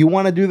 you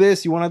want to do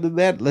this, you want to do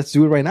that, let's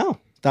do it right now.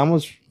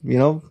 Estamos, you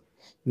know,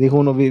 dijo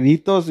unos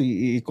vivitos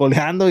y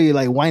coleando, y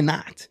like, why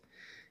not?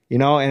 You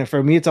know, and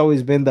for me, it's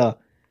always been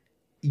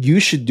you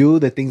should do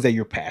the things that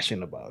you're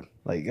passionate about.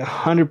 Like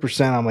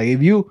 100%. I'm like,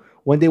 if you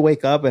one day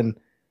wake up and,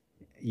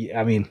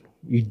 I mean,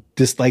 you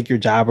dislike your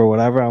job or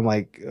whatever, I'm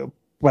like,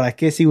 ¿para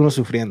qué sigue uno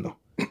sufriendo?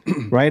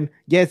 Right?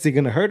 Yeah, it's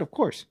going to hurt, of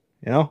course.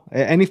 You know,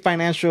 any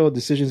financial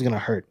decision is going to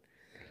hurt.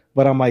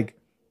 But I'm like,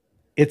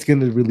 it's going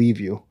to relieve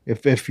you.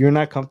 If you're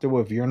not comfortable,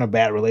 if you're in a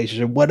bad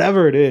relationship,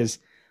 whatever it is,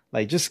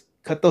 like, just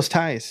cut those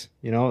ties.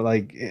 You know,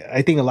 like,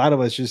 I think a lot of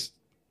us just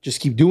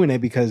keep doing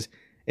it because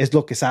es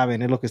lo que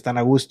saben, es lo que están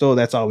a gusto.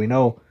 That's all we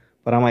know.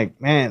 But I'm like,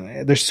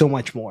 man, there's so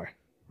much more,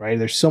 right?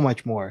 There's so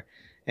much more.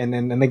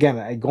 And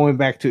again, going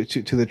back to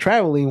the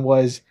traveling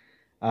was,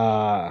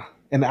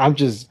 and I'm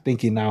just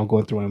thinking now,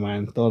 going through my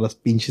mind, todos los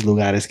pinches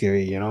lugares que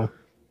vi, you know,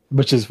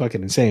 which is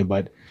fucking insane.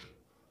 But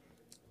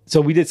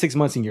so we did 6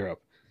 months in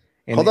Europe.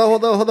 Hold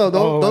on.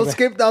 Don't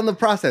skip down the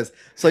process.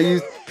 So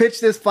you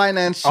pitched this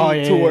finance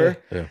tour.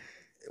 Yeah.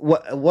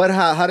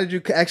 How did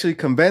you actually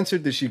convince her?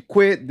 Did she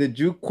quit? Did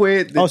you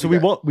quit?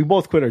 We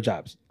both quit our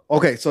jobs.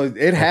 Okay, so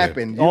it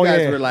happened. You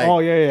guys were like,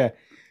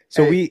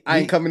 So hey, I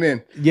ain't coming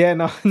in. Yeah,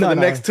 no. The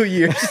next 2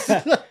 years.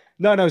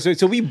 No.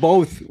 So we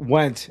both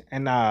went,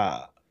 and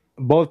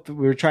we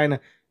were trying to.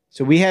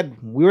 So we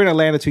were in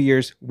Atlanta 2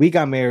 years. We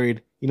got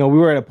married. You know, we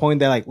were at a point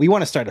that like we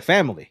want to start a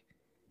family.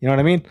 You know what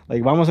I mean?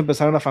 Like, vamos a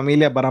empezar una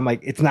familia, but I'm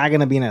like, it's not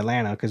gonna be in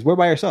Atlanta because we're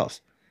by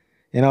ourselves.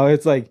 You know,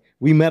 it's like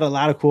we met a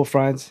lot of cool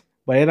friends,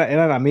 but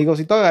eran amigos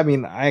y todo. I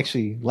mean,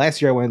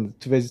 last year I went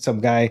to visit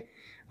some guy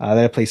that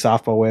I play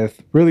softball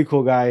with. Really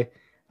cool guy.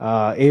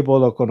 Abel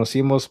lo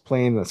conocimos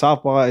playing the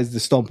softball is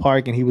the Stone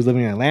Park, and he was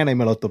living in Atlanta. Y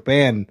me lo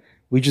topé, and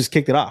we just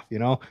kicked it off, you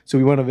know? So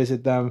we went to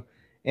visit them.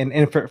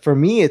 And for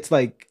me, it's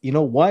like, you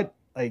know what?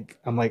 Like,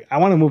 I'm like, I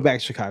want to move back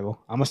to Chicago.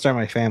 I'm going to start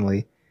my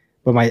family.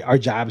 But our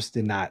jobs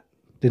did not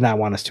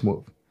want us to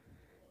move,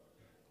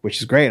 which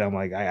is great. I'm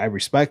like, I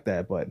respect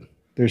that, but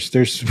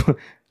there's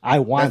I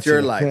want that's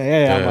your life.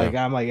 Yeah.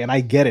 I'm like, and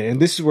I get it.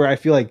 And this is where I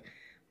feel like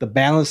the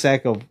balance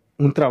act of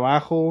un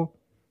trabajo,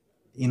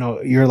 you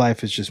know, your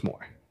life is just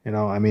more. You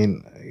know, I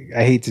mean,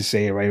 I hate to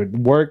say it, right?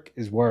 Work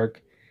is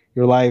work.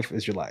 Your life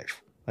is your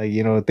life. Like,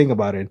 you know, think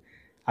about it.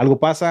 Algo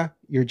pasa,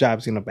 your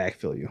job's going to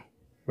backfill you,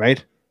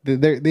 right?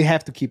 They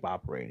have to keep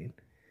operating.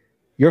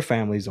 your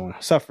family's the one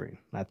suffering,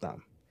 not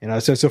them. You know,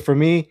 so for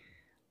me,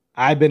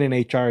 I've been in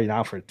HR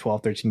now for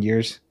 12, 13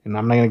 years, and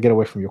I'm not going to get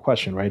away from your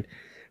question, right?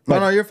 But,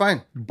 no, you're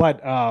fine. But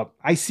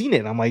I seen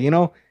it. I'm like, you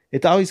know,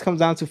 it always comes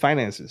down to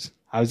finances.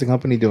 How's the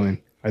company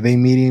doing? Are they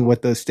meeting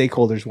what the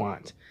stakeholders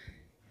want?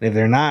 And if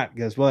they're not,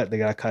 guess what? They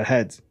got to cut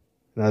heads.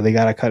 You know, they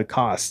got to cut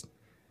costs.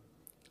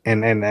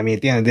 And I mean,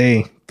 at the end of the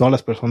day, todas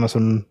las personas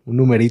son un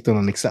numerito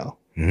en Excel.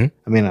 Mm-hmm.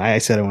 I mean, I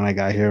said it when I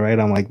got here, right?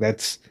 I'm like,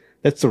 that's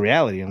the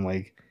reality. I'm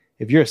like,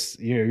 if you're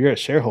a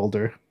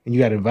shareholder and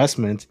you got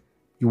investment,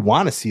 you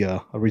want to see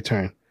a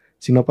return.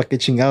 Si no, ¿para qué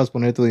chingados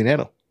poner tu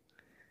dinero?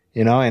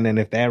 You know, and then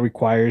if that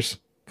requires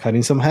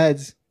cutting some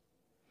heads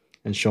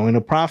and showing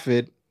a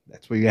profit,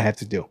 that's what you have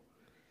to do.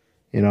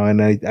 You know,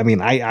 and I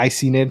mean, I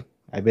seen it.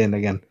 I've been,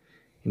 again,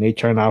 in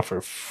HR now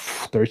for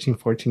 13,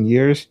 14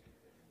 years.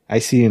 I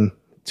see in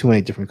too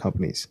many different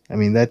companies. I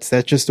mean, that's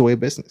just the way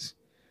of business.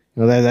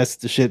 You know, that's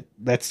the shit.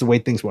 That's the way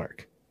things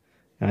work.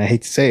 And I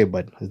hate to say it,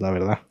 but es la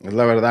verdad. Es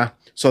la verdad.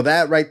 So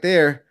that right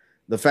there,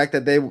 the fact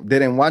that they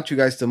didn't want you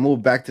guys to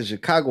move back to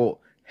Chicago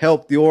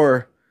helped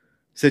your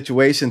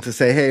situation to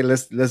say, hey,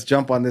 let's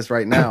jump on this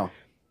right now.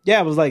 Yeah,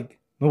 I was like,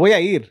 me voy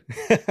a ir,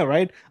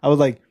 right? I was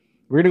like,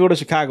 we're going to go to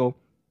Chicago.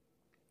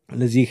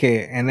 Les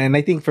dije, and then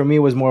I think for me it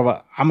was more of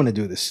a, I'm going to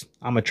do this.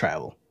 I'm going to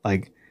travel.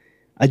 Like,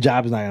 a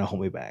job is not going to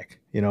hold me back.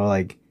 You know,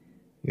 like,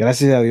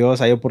 gracias a Dios,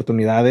 hay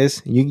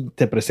oportunidades. You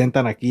te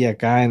presentan aquí,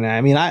 acá. And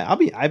I mean, I'll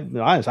be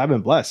honest, I've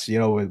been blessed, you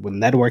know, with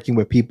networking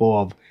with people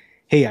of,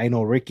 hey, I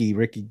know Ricky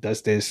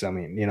does this. I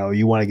mean, you know,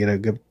 you want to get a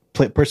good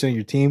person in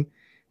your team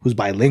who's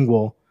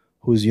bilingual,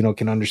 who's, you know,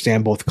 can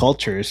understand both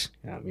cultures.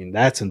 I mean,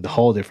 that's a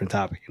whole different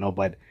topic, you know,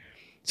 but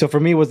so for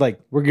me it was like,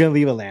 we're going to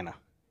leave Atlanta.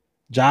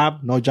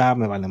 Job, no job,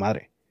 me vale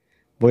madre.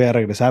 Voy a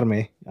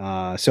regresarme.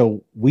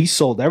 So we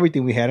sold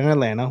everything we had in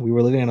Atlanta. We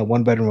were living in a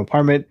 1-bedroom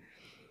apartment,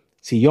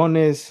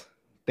 sillones,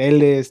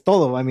 teles,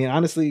 todo. I mean,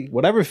 honestly,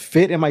 whatever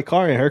fit in my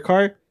car and her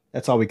car,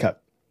 that's all we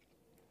cut.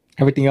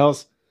 Everything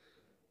else,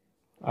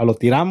 a lo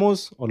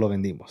tiramos o lo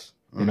vendimos.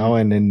 You know,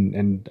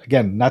 and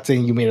again, not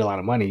saying you made a lot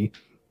of money,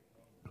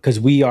 because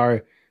we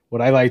are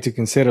what I like to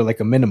consider like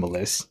a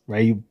minimalist,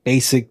 right?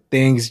 Basic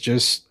things,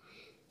 just,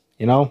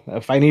 you know,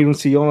 if I need un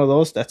sillón of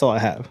those, that's all I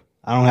have.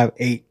 I don't have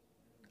 8.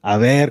 A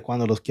ver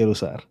cuando los quiero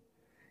usar.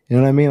 You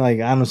know what I mean?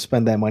 Like, I don't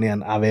spend that money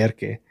on a ver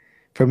que.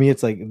 For me,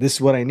 it's like, this is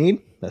what I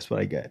need. That's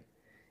what I get.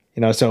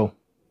 You know, so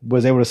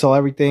was able to sell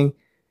everything.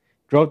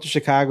 Drove to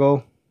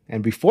Chicago.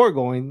 And before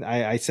going,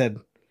 I said,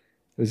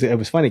 it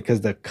was funny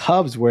because the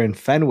Cubs were in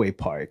Fenway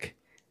Park.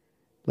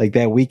 Like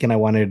that weekend,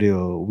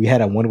 we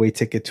had a one-way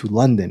ticket to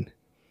London.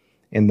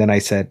 And then I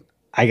said,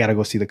 I got to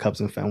go see the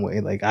Cubs in Fenway.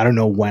 Like, I don't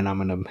know when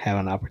I'm going to have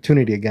an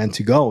opportunity again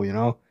to go, you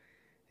know?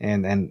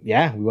 And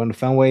yeah, we went to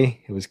Fenway.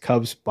 It was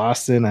Cubs,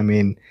 Boston. I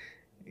mean,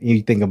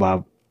 you think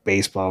about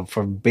baseball.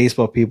 For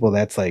baseball people,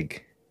 that's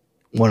like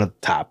one of the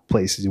top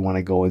places you want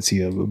to go and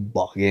see a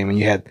ball game. And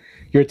you had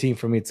your team.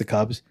 For me, it's the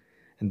Cubs,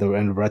 and the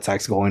Red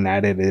Sox going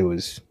at it. It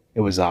was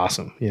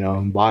awesome. You know,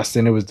 in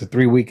Boston, it was the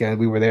 3 weekend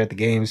we were there at the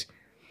games,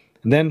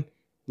 and then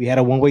we had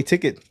a one-way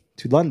ticket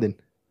to London.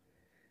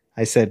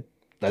 I said,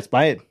 let's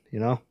buy it. You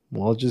know,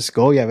 we'll just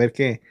go. Ya ver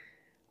que.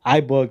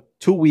 I booked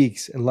 2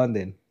 weeks in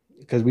London,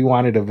 because we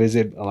wanted to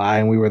visit a lot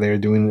and we were there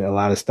doing a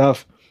lot of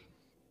stuff.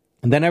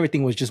 And then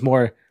everything was just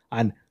more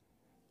on,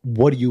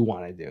 what do you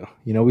want to do?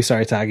 You know, we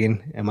started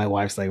talking and my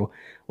wife's like,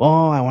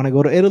 well, I want to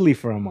go to Italy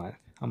for a month.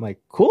 I'm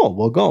like, cool,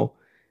 we'll go.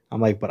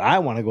 I'm like, but I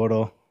want to go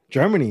to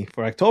Germany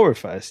for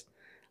Oktoberfest.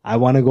 I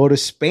want to go to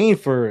Spain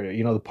for,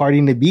 you know, the party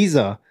in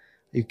Ibiza.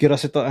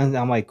 And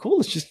I'm like, cool,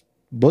 let's just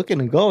book it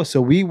and go. So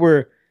we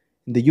were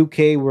in the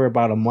UK, we're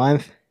about a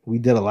month. We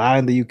did a lot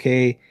in the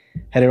UK,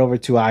 headed over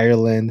to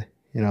Ireland.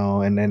 You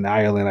know, and then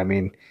Ireland, I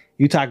mean,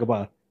 you talk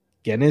about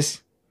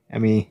Guinness. I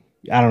mean,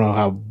 I don't know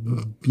how,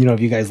 you know,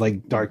 if you guys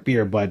like dark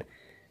beer, but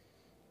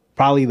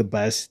probably the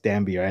best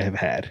damn beer I have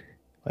had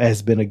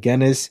has been a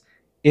Guinness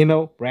in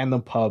a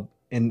random pub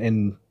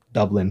in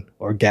Dublin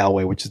or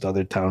Galway, which is the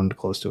other town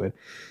close to it.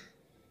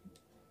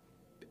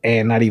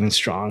 And not even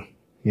strong.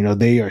 You know,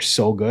 they are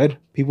so good.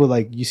 People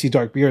like, you see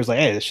dark beer, it's like,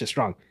 hey, this shit's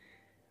strong.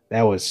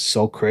 That was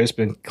so crisp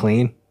and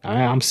clean.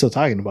 I'm still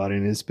talking about it.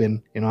 And it's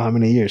been, you know, how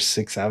many years?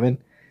 6, 7.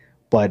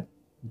 But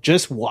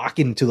just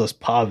walking into those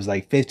pubs,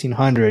 like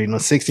 1,500, you know,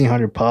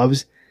 1,600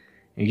 pubs,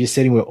 and you're just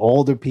sitting with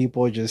older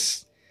people,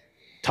 just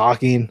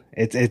talking.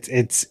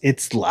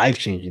 It's life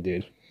changing,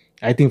 dude.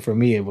 I think for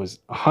me, it was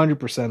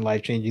 100%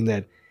 life changing.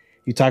 That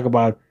you talk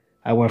about.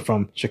 I went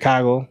from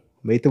Chicago,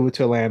 made the way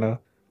to Atlanta,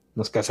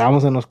 nos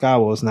casamos en Los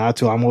Cabos, now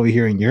to I'm over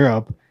here in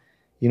Europe.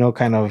 You know,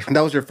 kind of. And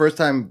that was your first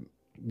time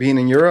being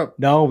in Europe?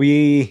 No,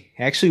 we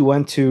actually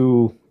went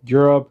to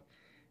Europe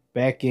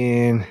back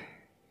in.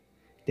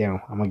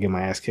 Damn, I'm going to get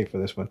my ass kicked for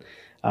this one.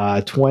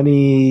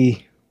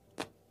 2014,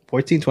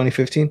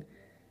 2015.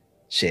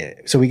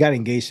 Shit. So we got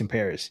engaged in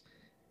Paris.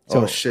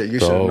 So, shit. You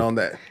should have known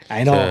that.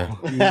 I know.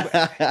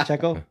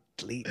 Checo?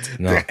 Delete.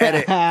 No.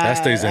 That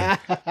stays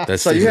in.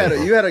 So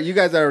you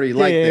guys already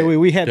liked it.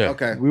 We had.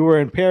 Okay. We were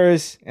in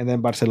Paris and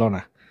then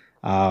Barcelona.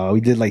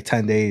 We did like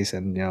 10 days,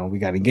 and we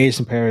got engaged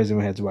in Paris, and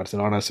we had to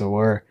Barcelona. So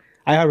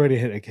I already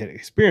had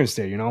experience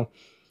there,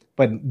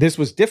 but this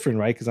was different,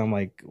 right? Because I'm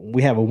like,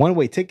 we have a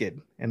one-way ticket,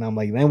 and I'm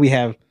like, then we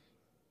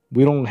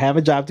don't have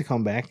a job to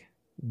come back.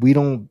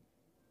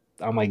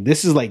 I'm like,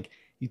 this is like,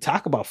 you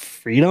talk about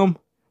freedom,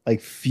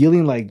 like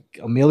feeling like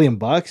 $1 million,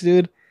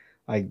 dude.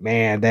 Like,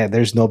 man,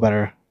 there's no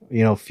better,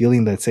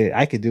 feeling that say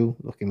I could do.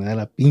 Lo que me da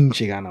la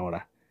pinche gana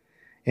ahora.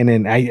 And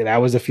then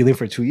that was the feeling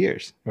for 2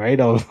 years, right?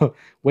 Of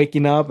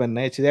waking up and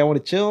today I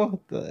want to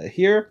chill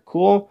here.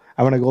 Cool.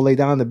 I want to go lay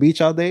down on the beach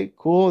all day.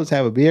 Cool. Let's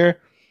have a beer.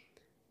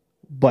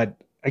 But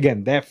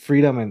again, that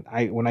freedom.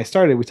 And when I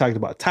started, we talked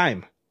about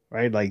time,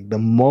 right? Like the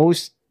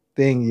most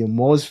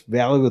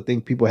valuable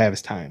thing people have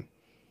is time.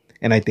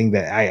 And I think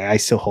that I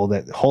still hold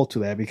to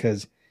that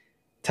because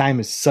time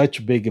is such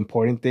a big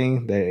important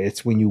thing that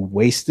it's when you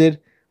waste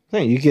it.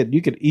 You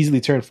could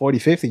easily turn 40,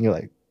 50 and you're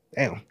like,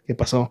 damn, ¿qué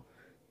pasó?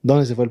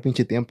 ¿Dónde se fue el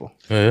pinche tiempo?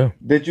 Yeah.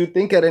 Did you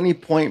think at any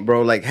point,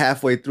 bro, like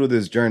halfway through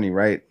this journey,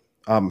 right?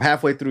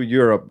 Halfway through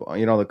Europe,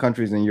 the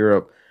countries in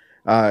Europe,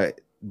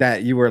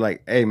 that you were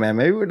like, hey, man,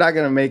 maybe we're not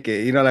going to make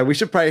it. Like we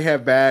should probably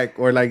head back.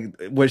 Or like,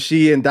 was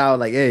she in doubt?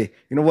 Like, hey,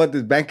 you know what?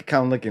 This bank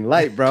account looking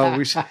light, bro.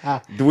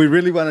 Do we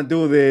really want to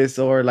do this?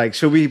 Or like,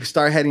 should we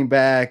start heading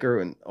back?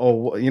 Or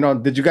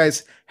did you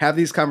guys have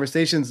these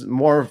conversations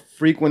more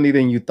frequently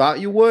than you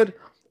thought you would?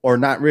 Or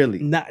not really?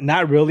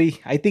 Not really.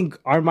 I think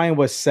our mind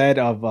was set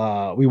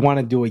of we want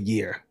to do a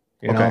year.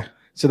 You know?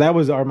 So that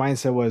was our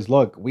mindset was,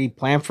 look, we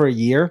planned for a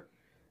year.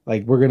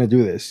 Like, we're going to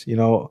do this.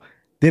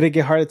 Did it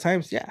get hard at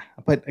times? Yeah.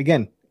 But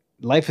again,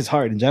 life is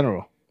hard in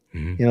general.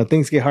 Mm-hmm.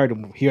 Things get hard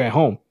here at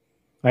home.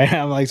 Right?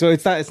 I'm like, so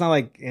it's not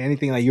like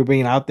anything like you're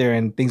being out there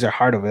and things are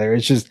hard over there.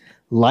 It's just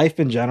life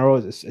in general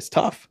is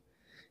tough.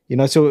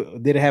 So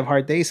did it have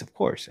hard days? Of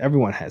course.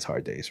 Everyone has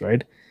hard days,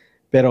 right?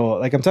 Pero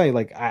like I'm telling you,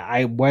 like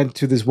I went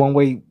to this one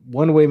way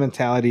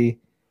mentality.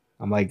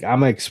 I'm like, I'm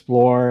gonna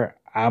explore.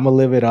 I'm gonna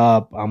live it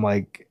up. I'm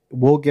like,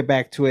 we'll get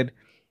back to it.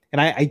 And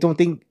I don't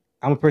think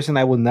I'm a person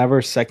I will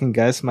never second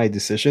guess my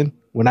decision.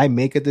 When I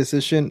make a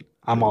decision,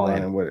 I'm all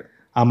in.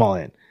 I'm all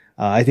in.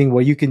 I think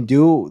what you can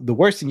do, the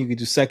worst thing you could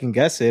do, second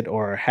guess it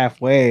or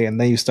halfway,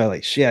 and then you start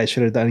like, shit, I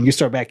should have done. And you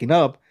start backing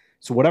up.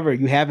 So whatever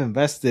you have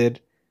invested,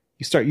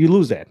 you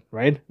lose that,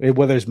 right?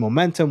 Whether it's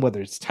momentum, whether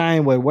it's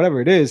time,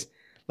 whatever it is.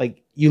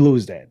 Like, you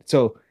lose that.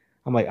 So,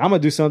 I'm like, I'm going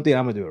to do something,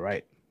 I'm going to do it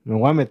right. Me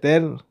voy a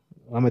meter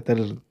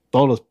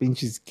todos los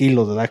pinches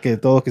kilos, ¿verdad? Que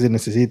todo que se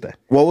necesita.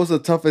 What was the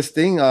toughest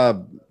thing,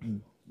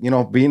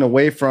 being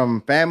away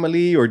from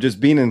family or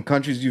just being in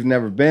countries you've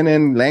never been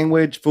in,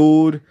 language,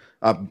 food?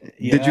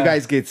 Did you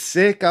guys get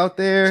sick out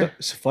there?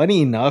 So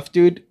funny enough,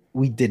 dude,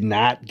 we did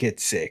not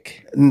get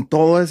sick. ¿En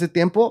todo ese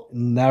tiempo?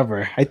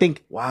 Never. I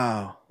think,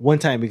 wow. One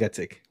time we got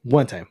sick.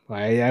 One time.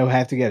 I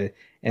have to get it.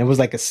 And it was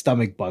like a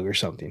stomach bug or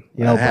something.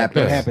 It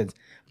happens.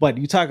 But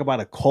you talk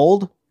about a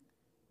cold,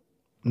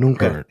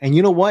 nunca. Right. And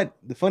you know what?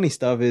 The funny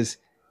stuff is,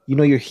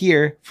 you're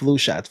here, flu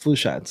shots.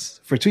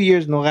 For 2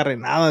 years, no agarré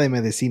nada de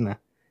medicina.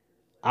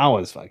 I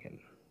was fucking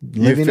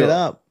living it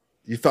up.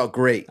 You felt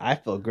great. I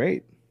felt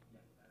great.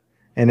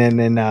 And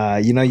then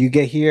you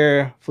get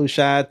here, flu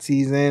shot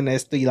season,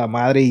 esto y la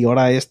madre, y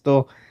ahora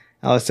esto.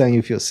 All of a sudden,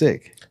 you feel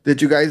sick.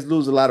 Did you guys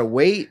lose a lot of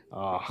weight?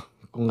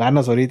 Con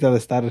ganas ahorita de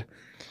estar...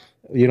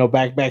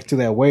 back to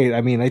that weight.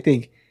 I mean, I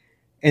think,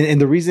 and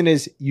the reason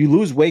is you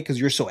lose weight because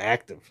you're so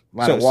active. A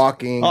lot of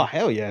walking. Oh,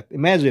 hell yeah.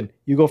 Imagine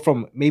you go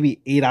from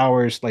maybe 8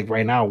 hours, like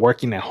right now,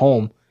 working at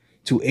home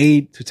to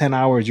 8 to 10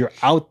 hours. You're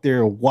out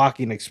there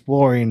walking,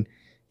 exploring,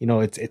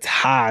 it's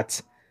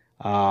hot.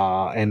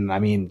 And I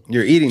mean,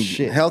 you're eating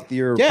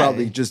healthier,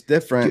 probably just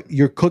different.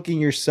 You're cooking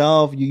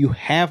yourself. You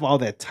have all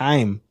that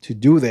time to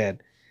do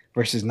that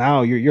versus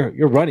now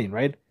you're running,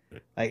 right?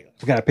 Like,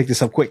 we got to pick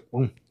this up quick.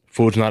 Boom.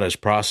 Food's not as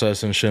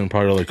processed and shit in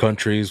part of other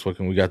countries.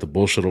 We got the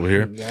bullshit over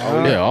here.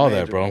 All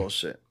that, bro.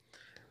 Bullshit.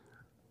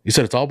 You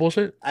said it's all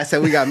bullshit? I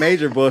said we got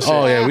major bullshit.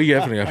 Oh, yeah, we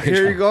definitely got major.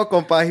 Here you go,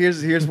 compa.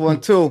 Here's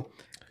one, too.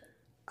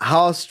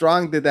 How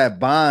strong did that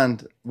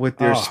bond with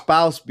your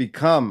spouse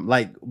become?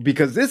 Like,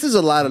 because this is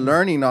a lot of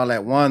learning all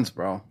at once,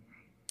 bro.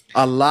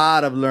 A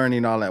lot of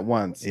learning all at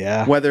once.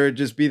 Yeah. Whether it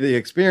just be the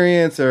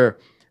experience or...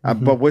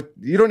 but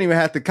you don't even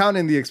have to count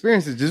in the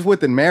experiences, just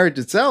within marriage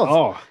itself.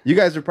 Oh, you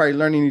guys are probably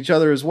learning each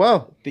other as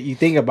well. But you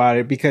think about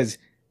it, because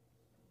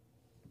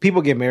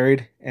people get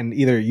married and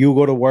either you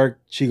go to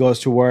work, she goes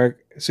to work.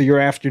 So your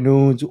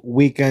afternoons,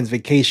 weekends,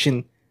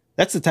 vacation,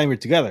 that's the time you're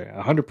together,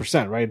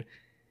 100%, right?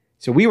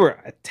 So we were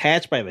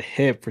attached by the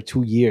hip for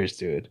 2 years,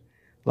 dude.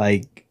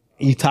 Like,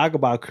 you talk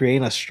about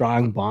creating a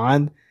strong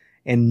bond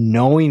and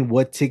knowing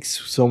what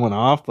ticks someone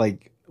off.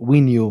 Like,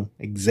 we knew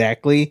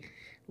exactly.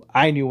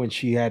 I knew when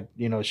she had,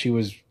 she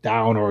was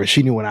down, or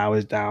she knew when I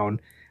was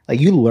down. Like,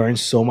 you learn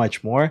so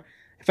much more.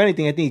 If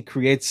anything, I think it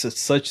creates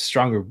such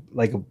stronger,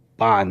 like, a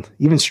bond,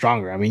 even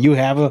stronger. I mean,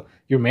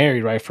 you're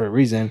married, right, for a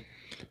reason.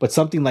 But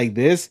something like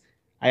this,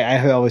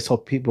 I always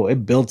told people,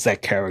 it builds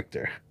that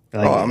character.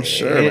 Like, I'm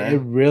sure,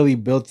 it really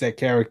builds that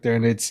character.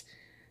 And it's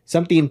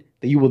something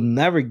that you will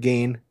never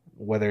gain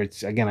whether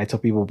it's, again, I tell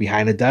people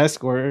behind a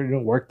desk or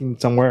working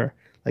somewhere,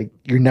 like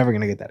you're never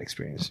gonna get that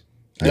experience.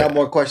 I got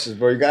more questions,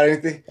 bro. You got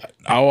anything?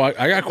 Oh,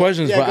 I got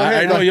questions, but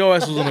I know your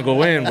ass was gonna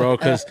go in, bro.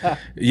 Because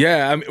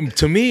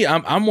to me,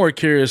 I'm more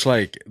curious,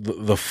 like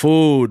the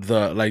food,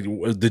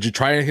 did you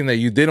try anything that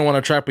you didn't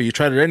want to try, but you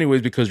tried it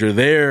anyways because you're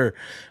there?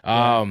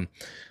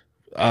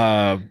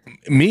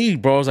 Me,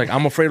 bro, is like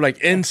I'm afraid of,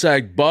 like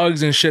insect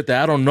bugs and shit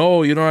that I don't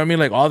know. You know what I mean?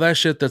 Like all that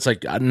shit that's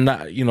like I'm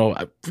not. You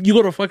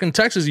go to fucking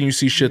Texas and you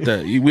see shit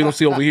that we don't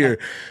see over here.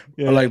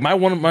 Yeah. Like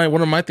one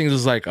of my things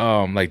is like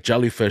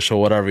jellyfish or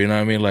whatever. You know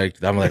what I mean?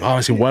 Like I'm like, oh, I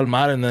see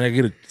Walmart, and then I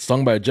get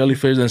stung by a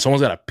jellyfish, and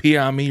someone's got to pee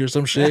on me or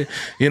some shit.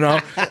 You know,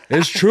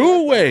 it's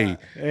true way.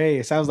 Hey,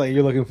 it sounds like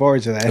you're looking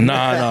forward to that.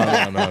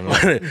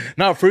 No.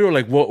 Not for you.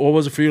 Like what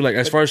was it for you? Like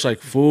as far as like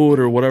food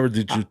or whatever,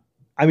 did you?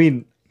 I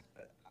mean,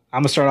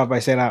 I'm gonna start off by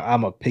saying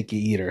I'm a picky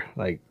eater.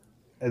 Like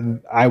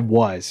I'm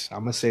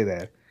gonna say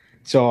that.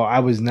 So I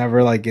was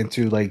never like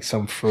into like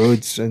some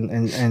fruits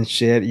and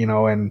shit,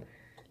 and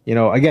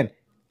again,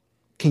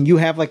 can you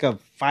have like a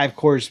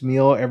 5-course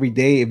meal every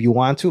day if you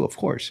want to? Of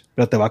course,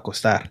 pero te va a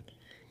costar.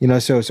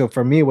 So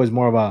for me it was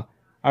more of a,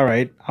 all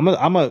right, I'm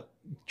a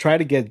try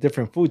to get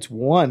different foods.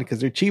 One, because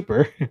they're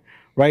cheaper,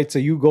 right? So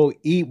you go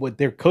eat what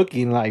they're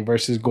cooking, like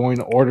versus going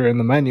to order in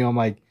the menu. I'm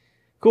like,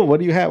 cool,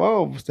 what do you have?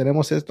 Oh, pues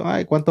tenemos esto.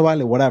 Ay, ¿cuánto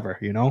vale? Whatever,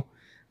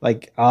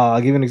 Like,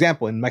 I'll give you an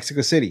example. In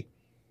Mexico City,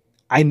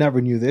 I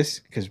never knew this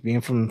because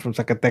being from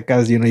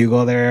Zacatecas, you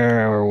go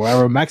there or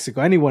wherever,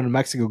 Mexico, anyone in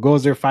Mexico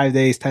goes there 5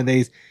 days, 10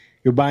 days,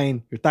 you're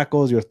buying your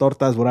tacos, your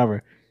tortas,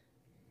 whatever.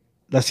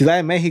 La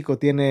Ciudad de México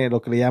tiene lo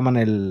que le llaman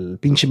el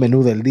pinche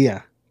menú del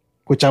día,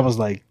 which I was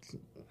like,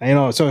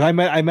 so I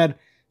met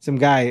some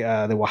guy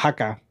de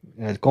Oaxaca,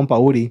 el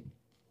compa Uri.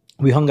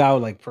 We hung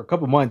out like for a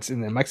couple months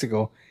in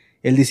Mexico.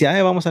 Él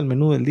decía, vamos al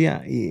menú del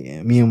día.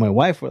 Y me and my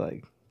wife were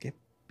like, ¿qué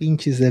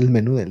pinches el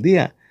menú del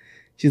día?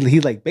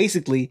 He's like,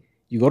 basically,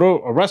 you go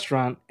to a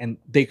restaurant and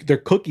they're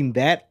cooking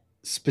that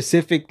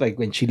specific, like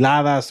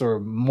enchiladas or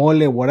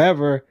mole,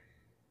 whatever.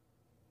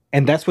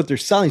 And that's what they're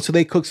selling. So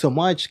they cook so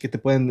much que te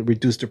pueden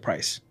reduce the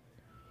price.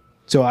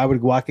 So I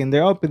would walk in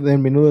there, and the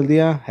menú del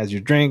día has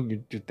your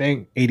drink, your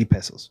thing, 80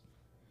 pesos.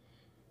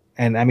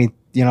 And I mean,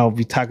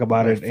 we talk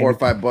about like it. $4 or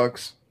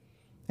 $5.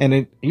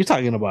 And you're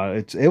talking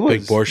about it was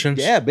big portions.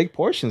 Yeah, big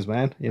portions,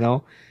 man.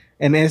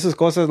 And esas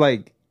cosas,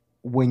 like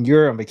when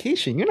you're on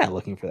vacation, you're not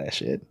looking for that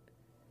shit.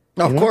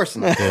 No, of course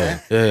not. Yeah.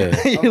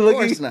 Of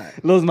course not.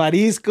 Los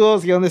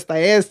mariscos, que dónde está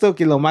esto,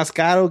 que lo más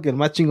caro, que el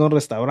más chingón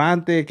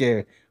restaurante,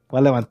 que voy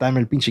a levantarme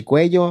el pinche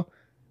cuello.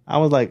 I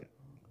was like,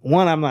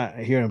 one, I'm not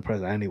here to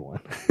impress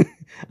anyone.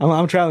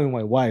 I'm traveling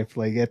with my wife.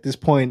 Like at this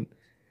point,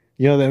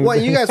 well,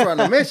 you guys were on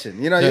a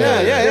mission. Yeah.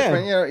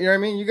 Different. You know what I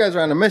mean? You guys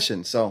are on a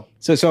mission. So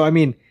I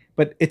mean.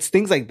 But it's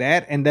things like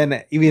that. And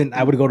then even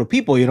I would go to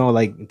people,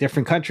 like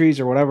different countries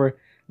or whatever.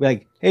 Be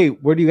like, hey,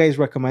 where do you guys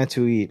recommend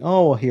to eat?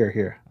 Oh, well,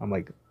 here. I'm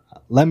like,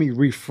 let me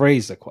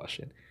rephrase the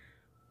question.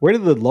 Where do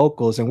the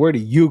locals and where do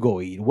you go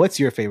eat?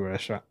 What's your favorite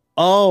restaurant?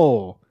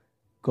 Oh,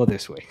 go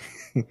this way.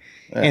 Yeah.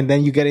 And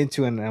then you get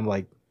into it and I'm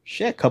like,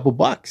 shit, couple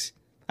bucks.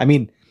 I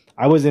mean,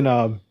 I was in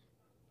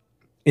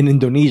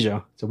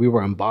Indonesia. So we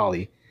were in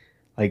Bali.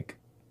 Like,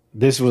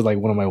 this was like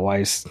one of my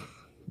wife's,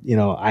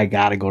 I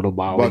got to go to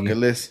Bali. Bucket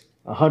list.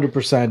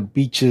 100%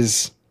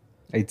 beaches.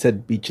 I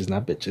said beaches,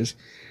 not bitches.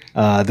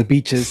 The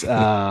beaches,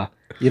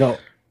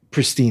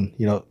 pristine,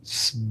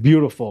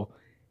 beautiful.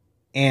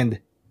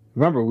 And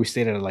remember, we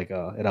stayed at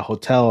a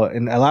hotel,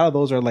 and a lot of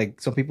those are like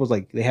some people's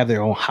like they have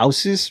their own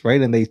houses, right?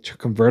 And they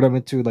convert them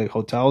into like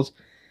hotels.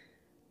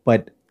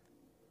 But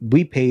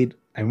we paid,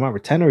 I remember,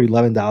 $10 or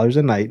 $11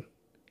 a night.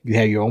 You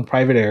had your own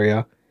private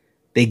area.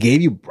 They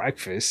gave you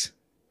breakfast,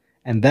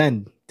 and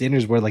then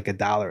dinners were like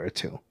 $1 or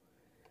 $2.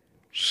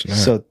 Snap.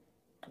 So.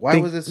 Why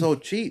was it so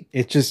cheap?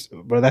 It's just,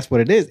 bro, that's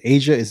what it is.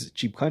 Asia is a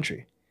cheap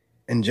country.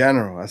 In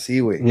general,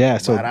 así, güey. Yeah,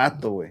 so.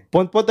 Barato, güey.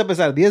 Ponte a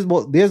pensar,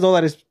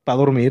 $10 para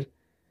dormir,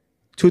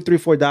 $2,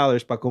 $3,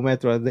 $4 para comer.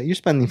 You're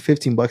spending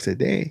 $15 a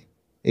day,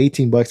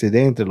 $18 a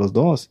day entre los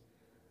dos.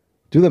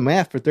 Do the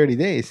math for 30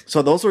 days.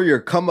 So those were your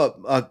come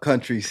up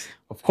countries.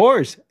 Of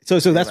course. So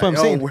that's what I'm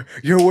saying.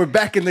 We're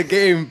back in the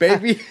game,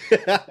 baby.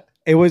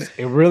 It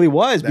really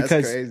was That's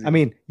because, crazy. I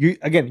mean, you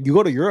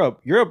go to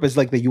Europe. Europe is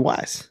like the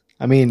U.S.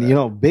 I mean,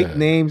 big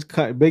names,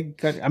 big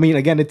country. I mean,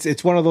 again,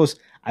 it's one of those,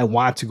 I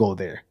want to go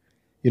there,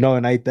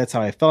 and that's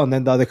how I felt. And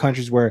then the other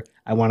countries where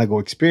I want to go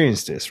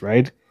experience this,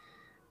 right?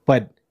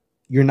 But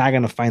you're not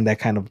going to find that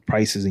kind of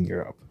prices in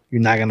Europe.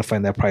 You're not going to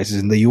find that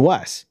prices in the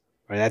U.S.,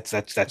 right? That's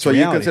so reality.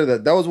 You consider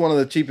that was one of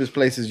the cheapest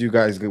places you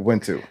guys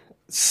went to?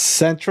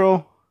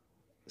 Central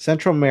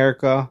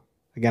America.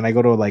 Again, I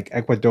go to like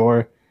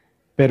Ecuador,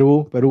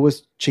 Peru. Peru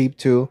was cheap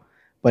too.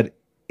 But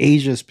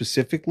Asia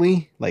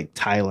specifically, like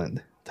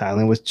Thailand.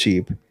 Thailand was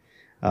cheap.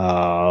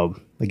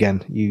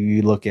 Again,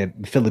 you look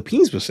at the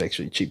Philippines was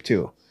actually cheap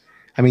too.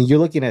 I mean, you're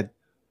looking at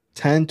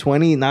 10,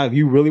 20. Now, if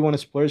you really want to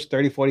splurge,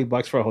 $30,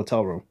 $40 for a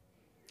hotel room.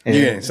 And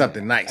you're getting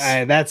something nice.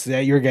 That's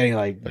you're getting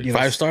like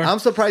 5-star. I'm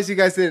surprised you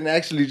guys didn't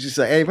actually just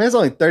say, "Hey man, it's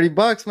only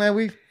 $30, man.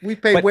 We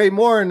pay way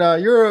more in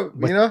Europe."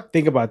 You know,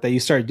 think about that. You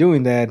start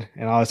doing that,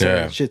 and all of a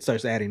sudden shit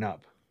starts adding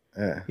up.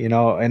 Yeah. You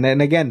know, and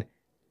then again,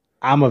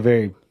 I'm a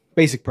very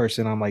basic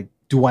person. I'm like,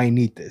 do I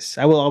need this?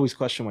 I will always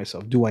question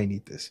myself. Do I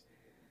need this?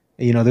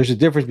 And, you know, there's a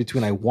difference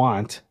between I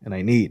want and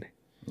I need.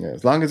 Yeah,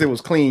 as long as it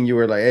was clean, you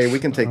were like, "Hey, we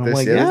can take this.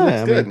 Like,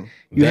 yeah, this looks good."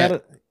 You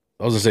had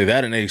I was gonna say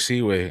that in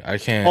AC way. I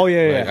can't. Oh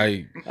yeah.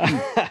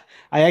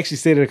 I actually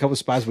stayed at a couple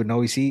spots with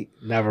no AC.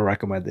 Never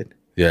recommended.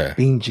 Yeah.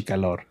 Pinche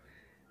calor.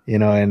 You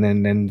know, and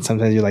then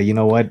sometimes you're like, you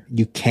know what?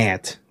 You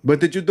can't.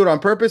 But did you do it on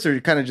purpose, or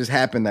it kind of just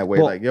happened that way?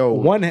 Well, like, yo,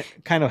 one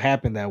kind of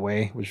happened that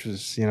way, which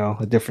was, you know,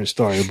 a different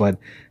story. But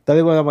the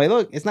other one, I'm like,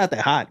 look, it's not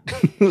that hot.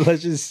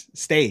 Let's just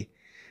stay.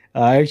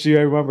 Actually,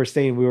 I remember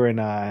staying. We were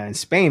in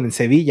Spain, in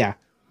Sevilla.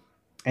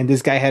 And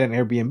this guy had an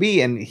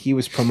Airbnb, and he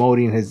was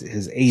promoting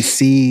his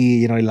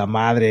AC, you know, la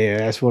madre.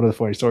 That's one of the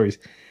funny stories.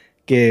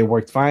 Que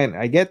worked fine.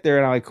 I get there,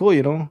 and I'm like, cool,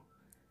 you know.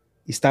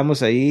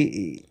 Estamos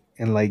ahí,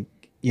 and like,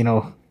 you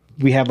know,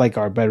 we have like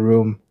our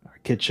bedroom, our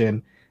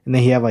kitchen, and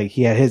then he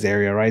had his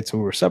area, right? So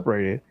we were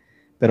separated.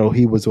 Pero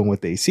he was the one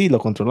with the AC, lo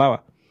controlaba.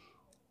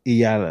 Y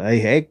ya le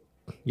dije,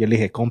 yo le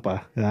dije,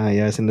 compa,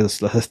 ya hacen los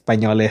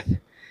españoles.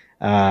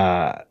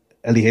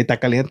 Le dije, está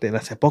caliente.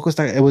 Hace poco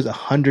it was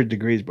 100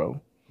 degrees,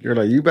 bro. You're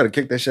like, you better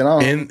kick that shit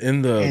on.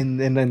 In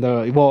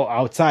the well,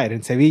 outside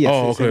in Sevilla.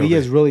 Oh, okay, Sevilla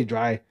is really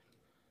dry.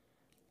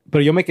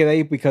 Pero yo me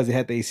quedé ahí because it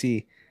had the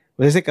AC.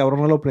 Pues ese cabrón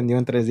no lo prendió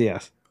en 3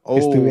 días. Oh.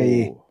 Estuve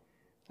ahí.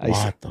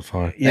 What the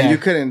fuck? Yeah. And you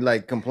couldn't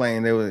like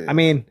complain. I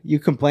mean, you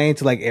complain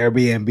to like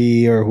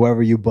Airbnb or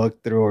whoever you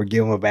booked through or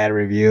give them a bad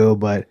review,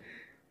 but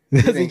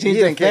it doesn't change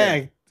the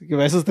fact que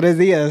esos 3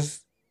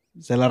 días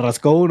se la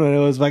rascó uno and it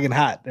was fucking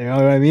hot. You know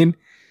what I mean?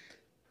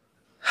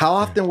 How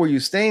often were you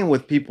staying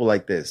with people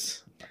like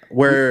this?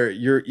 Where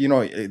you're, you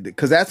know,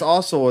 because that's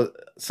also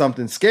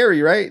something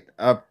scary, right?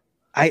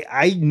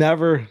 I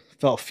never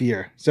felt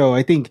fear. So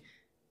I think,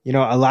 you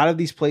know, a lot of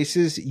these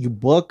places you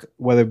book,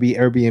 whether it be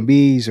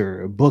Airbnbs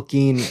or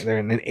Booking, they're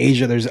in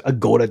Asia, there's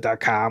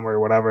agoda.com or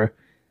whatever.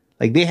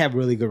 Like they have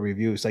really good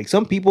reviews. Like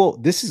some people,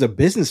 this is a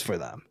business for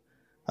them.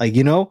 Like,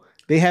 you know,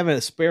 they have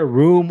a spare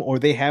room or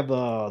they have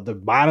the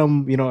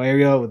bottom, you know,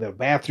 area with a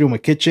bathroom, a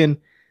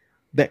kitchen.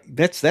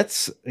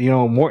 That's, you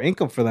know, more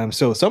income for them.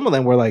 So some of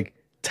them were like,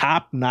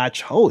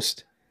 top-notch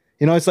host.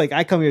 You know, it's like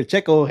I come here,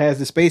 Checo has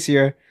the space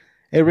here.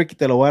 Hey, Ricky,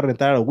 te lo voy a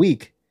rentar a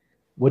week.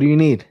 What do you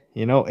need?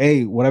 You know,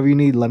 hey, whatever you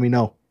need, let me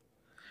know.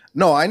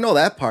 No, I know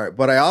that part,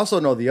 but I also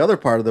know the other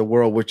part of the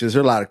world, which is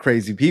there are a lot of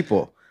crazy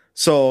people.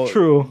 So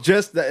true,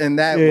 just in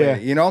that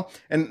way, you know.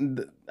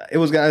 And I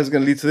was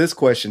gonna lead to this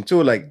question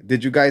too. Like,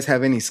 did you guys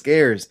have any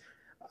scares?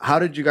 How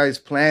did you guys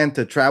plan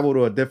to travel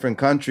to a different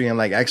country and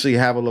like actually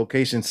have a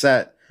location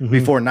set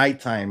before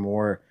nighttime,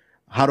 or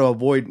how to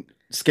avoid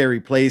scary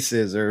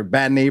places or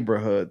bad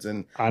neighborhoods?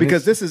 And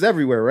because this is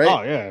everywhere, right?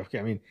 Oh yeah.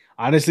 I mean,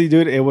 honestly,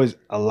 dude, it was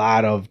a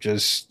lot of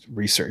just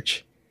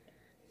research.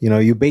 You know,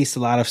 you based a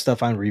lot of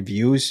stuff on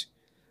reviews.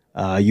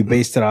 You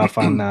based it off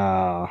on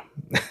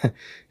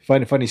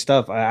funny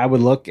stuff. I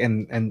would look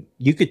and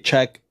you could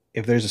check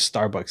if there's a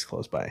Starbucks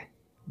close by.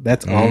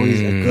 That's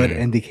always a good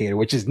indicator,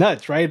 which is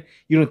nuts, right?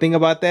 You don't think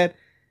about that.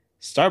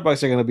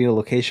 Starbucks are going to be in a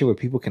location where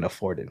people can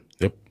afford it.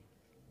 Yep.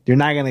 They're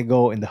not going to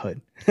go in the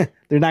hood.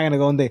 They're not going to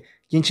go in the...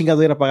 ¿Quién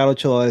chingado ir a pagar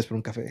 $8 por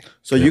un café?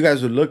 So you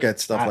guys would look at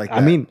stuff like that.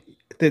 I mean,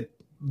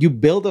 you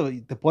build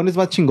te pones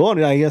más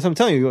chingón. I guess I'm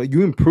telling you,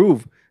 you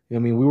improve. I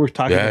mean, we were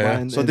talking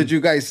about... So did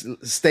you guys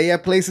stay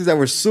at places that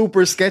were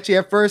super sketchy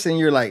at first and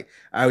you're like,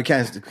 we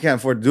can't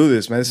afford to do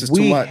this, man. This is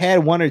too much. We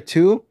had one or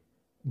two,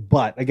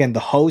 but again,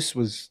 the host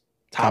was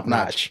top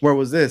notch. Where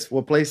was this?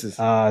 What places?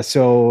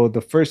 So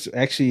the first,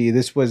 actually,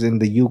 this was in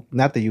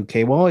not the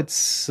UK. Well,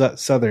 it's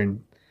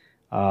southern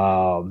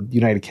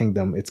United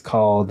Kingdom. It's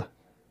called...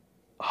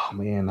 Oh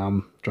man,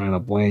 I'm drawing a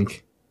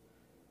blank.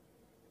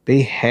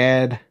 They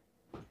had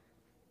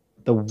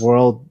I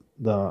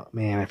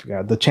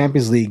forgot. The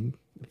Champions League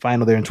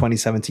final there in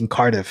 2017,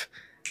 Cardiff.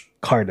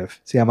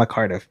 Se llama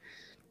Cardiff.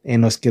 Y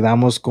nos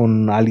quedamos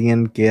con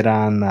alguien que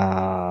eran,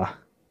 I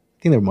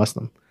think they're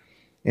Muslim.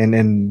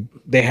 And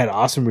they had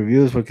awesome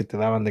reviews porque te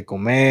daban de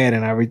comer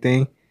and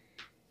everything.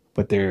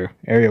 But their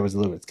area was a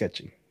little bit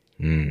sketchy.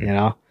 You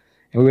know?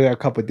 And we were there a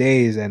couple of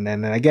days. And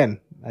then again,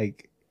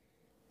 like,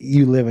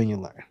 you live and you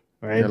learn.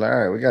 Right? You're like, all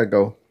right, we gotta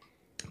go.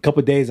 A couple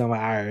of days, I'm like,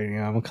 all right, you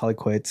know, I'm gonna call it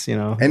quits, you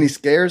know. Any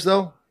scares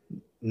though?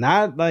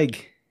 Not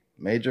like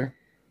major.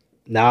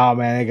 No,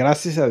 man.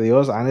 Gracias a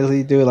Dios,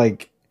 honestly, dude.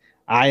 Like,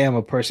 I am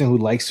a person who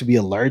likes to be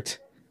alert.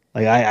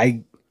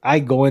 Like, I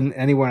go in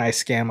anywhere and I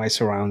scan my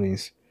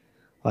surroundings.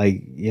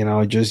 Like, you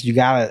know, just you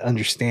gotta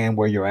understand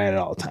where you're at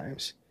all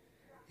times.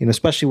 You know,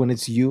 especially when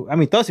it's you. I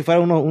mean, todo si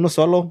fuera uno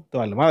solo, te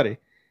vale madre.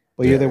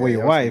 But you're there with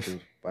your wife.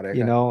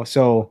 You know,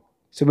 so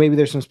maybe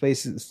there's some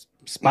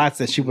spots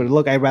that she would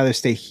look, I'd rather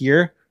stay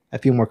here. I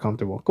feel more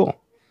comfortable. Cool.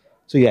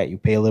 So yeah, you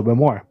pay a little bit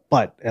more,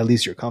 but at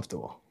least you're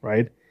comfortable,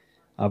 right?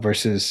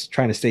 Versus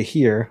trying to stay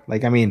here.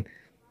 Like, I mean,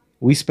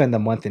 we spend a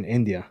month in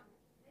India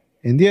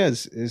India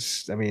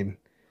is I mean,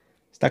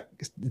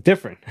 it's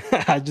different.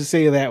 I just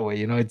say it that way.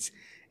 You know,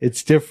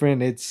 it's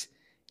different. It's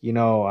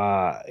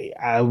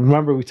I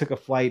remember we took a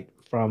flight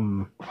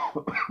from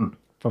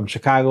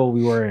Chicago.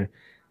 We were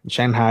in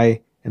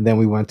Shanghai, and then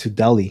we went to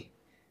Delhi.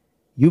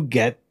 You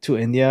get to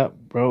India,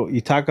 bro.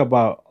 You talk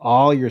about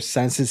all your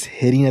senses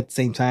hitting at the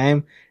same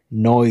time: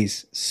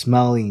 noise,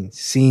 smelling,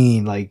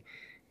 seeing, like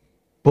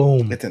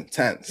boom. It's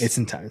intense. It's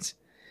intense.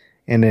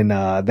 And then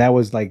that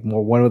was like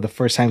one of the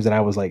first times that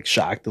I was like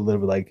shocked, a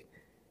little bit, like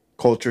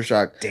culture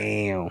shock.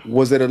 Damn.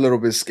 Was it a little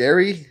bit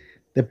scary?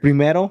 The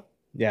primero,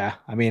 yeah.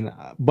 I mean,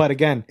 but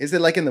again, is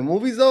it like in the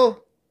movies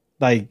though?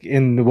 Like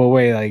in what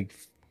way? Like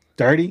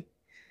dirty?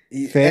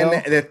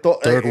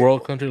 Third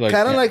world country, like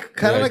kind of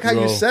like how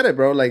you said it,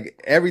 bro.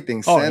 Like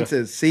everything,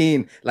 senses,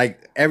 seen,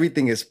 like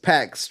everything is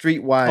packed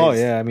streetwise. Oh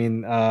yeah, I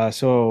mean,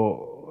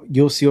 so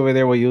you'll see over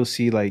there what you'll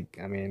see. Like,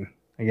 I mean,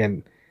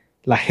 again,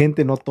 la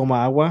gente no toma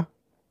agua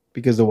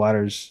because the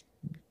water's,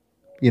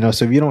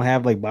 so if you don't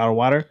have like bottled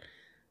water,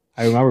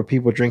 I remember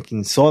people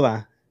drinking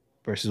soda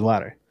versus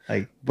water.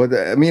 Like, but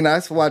I mean,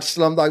 I watched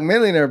Slumdog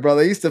Millionaire, bro.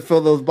 They used to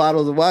fill those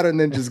bottles of water and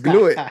then just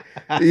glue it.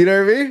 You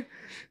know what I mean?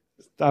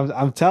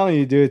 I'm telling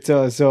you, dude.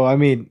 So I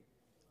mean,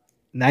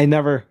 I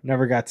never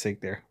got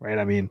sick there, right?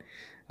 I mean,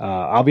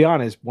 I'll be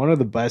honest. One of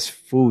the best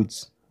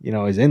foods,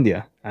 is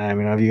India. I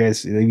mean,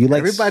 if you like,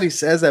 everybody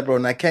says that, bro,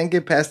 and I can't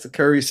get past the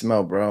curry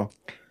smell, bro.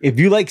 If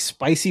you like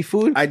spicy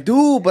food, I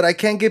do, but I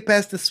can't get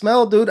past the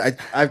smell, dude.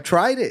 I've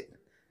tried it.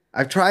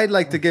 I've tried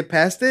like to get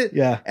past it.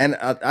 Yeah, and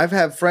I've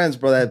had friends,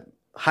 bro, that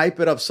hype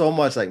it up so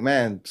much. Like,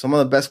 man, some of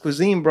the best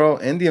cuisine, bro.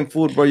 Indian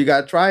food, bro. You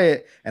gotta try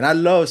it. And I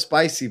love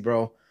spicy,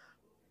 bro.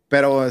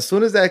 But as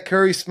soon as that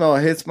curry smell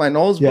hits my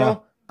nose,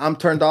 bro, I'm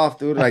turned off,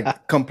 dude.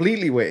 Like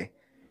completely.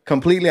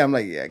 I'm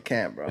like, yeah, I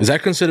can't, bro. Is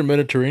that considered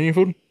Mediterranean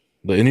food?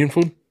 The Indian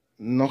food?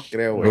 No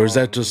creo, or is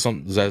that just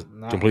something? Is that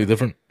completely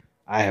different?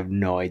 I have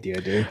no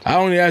idea, dude. I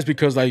only ask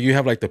because like you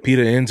have like the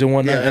pita inns and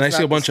whatnot, and I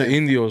see a bunch of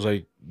Indios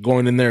like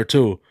going in there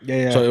too.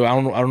 Yeah. So I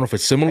don't know if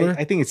it's similar.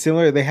 I think it's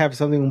similar. They have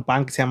something un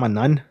pan que se llama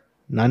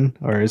naan,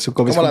 or es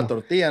como la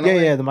tortilla, ¿no?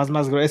 Yeah, the más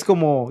grueso. Es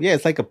como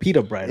it's like a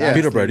pita bread. Yeah,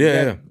 pita bread.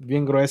 Yeah.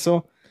 Bien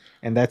grueso.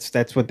 And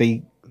that's what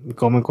they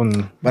come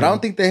con. But I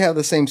don't think they have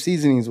the same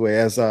seasonings way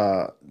as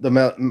the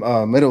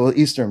Middle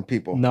Eastern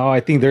people. No,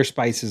 I think their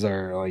spices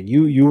are like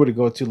you were to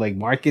go to like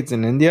markets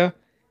in India,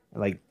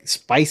 like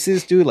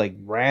spices, dude, like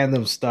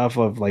random stuff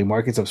of like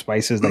markets of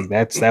spices, like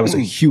that was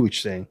a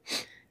huge thing,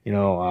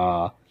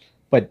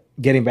 But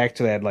getting back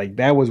to that, like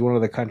that was one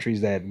of the countries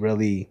that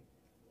really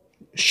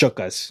shook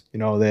us,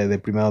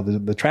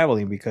 the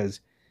traveling because,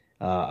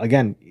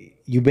 again.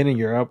 You've been in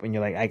Europe and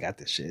you're like, I got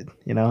this shit.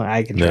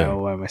 I can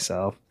travel by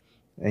myself.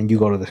 And you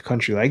go to this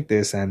country like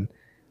this and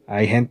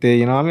hay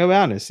gente, I'm going to be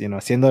honest,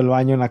 haciendo el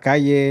baño en la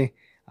calle,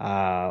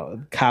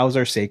 cows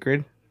are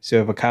sacred.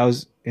 So if a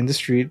cow's in the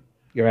street,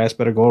 your ass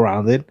better go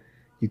around it.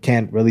 You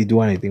can't really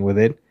do anything with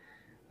it.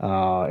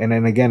 And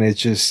then again,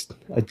 it's just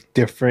a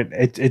different,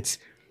 it's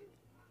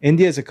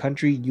India is a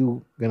country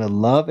you're going to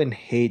love and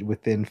hate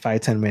within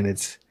 5-10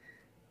 minutes.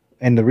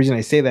 And the reason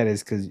I say that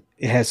is because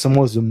it has some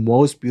of the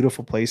most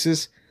beautiful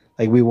places.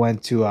 Like we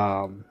went to,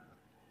 I'm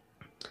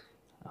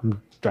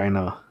trying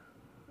to,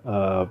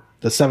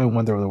 the seventh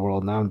wonder of the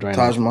world. Now I'm trying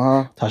Taj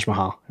Mahal. Taj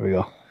Mahal. Here we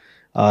go.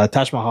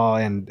 Taj Mahal,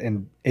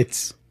 and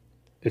it's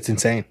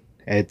insane.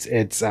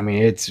 It's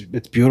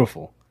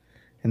beautiful.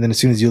 And then as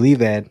soon as you leave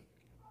that,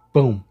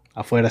 boom,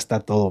 afuera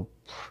está todo,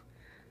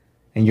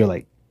 and you're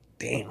like,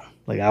 damn.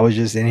 Like I was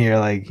just in here,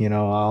 like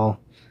all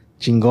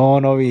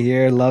chingon over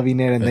here, loving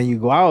it, and then you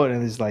go out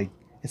and it's like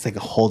a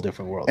whole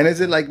different world. And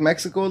is it like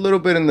Mexico a little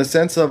bit in the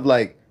sense of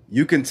like?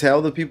 You can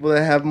tell the people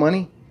that have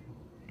money.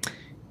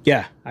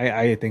 Yeah,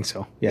 I think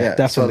so. Yeah,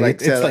 definitely.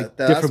 So it's like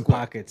different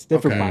pockets,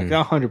 pockets.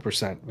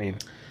 100%. I mean,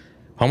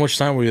 how much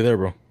time were you there,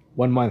 bro?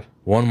 1 month.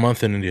 1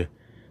 month in India.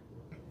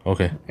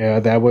 Okay.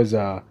 Yeah, that was.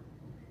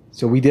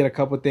 So we did a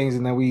couple of things,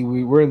 and then we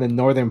were in the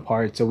northern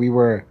part. So we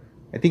were.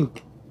 I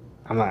think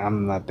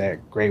I'm not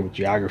that great with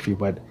geography,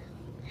 but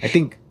I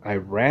think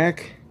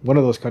Iraq, one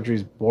of those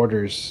countries,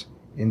 borders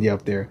India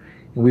up there,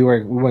 and we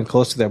went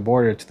close to that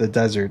border to the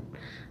desert.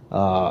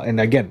 And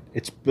again,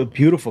 it's a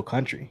beautiful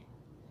country.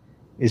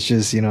 It's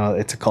just,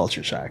 it's a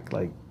culture shock.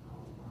 Like,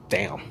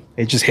 damn,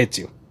 it just hits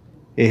you.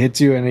 It hits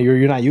you, and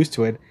you're not used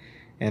to it.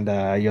 And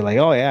you're like,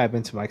 oh yeah, I've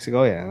been to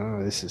Mexico. Yeah,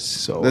 this is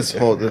so.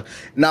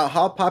 Now,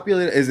 how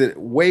populated is it?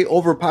 Way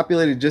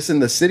overpopulated just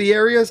in the city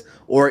areas,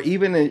 or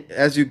even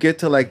as you get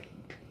to like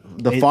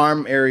the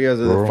farm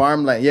areas or rural. The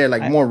farmland? Yeah,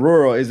 like more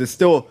rural. Is it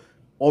still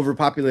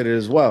overpopulated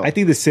as well? I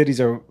think the cities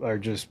are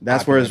just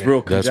that's where it's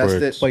real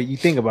congested. But you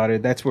think about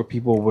it, that's where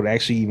people would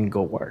actually even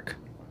go work,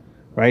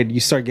 right? You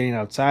start getting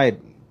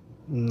outside,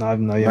 there's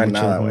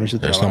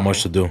not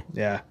much to do.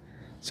 Yeah,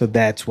 so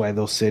that's why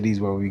those cities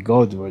where we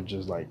go to are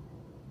just like,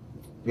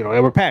 they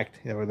were packed.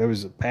 There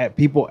was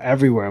people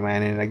everywhere,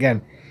 man. And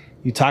again,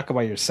 you talk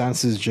about your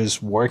senses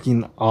just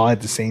working all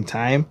at the same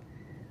time.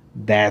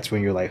 That's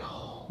when you're like,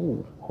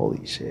 oh,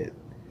 holy shit.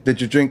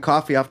 Did you drink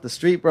coffee off the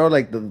street, bro?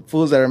 Like the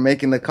fools that are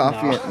making the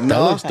coffee? No.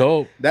 That looks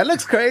dope. That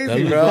looks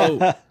crazy,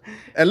 bro.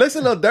 It looks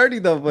a little dirty,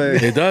 though,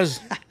 but... It does.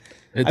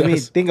 I mean,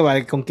 think about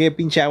it. ¿Con qué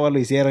pinche agua lo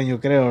hicieron, yo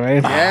creo,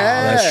 right?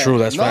 Yeah. That's true.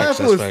 That's facts.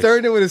 That was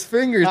stirring it with his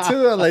finger,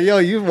 too. I'm like, yo,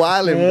 you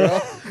wildin',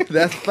 bro.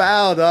 That's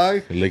foul,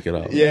 dog. Lick it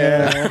up.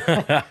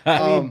 Yeah.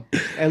 I mean,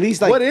 at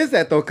least, like... What is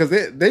that, though? Because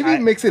they be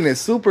mixing it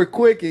super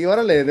quick. And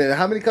orale,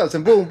 how many cups?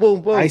 And boom,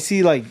 boom, boom. I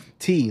see, like,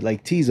 tea.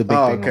 Like, tea's a big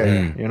thing.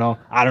 Okay. You know?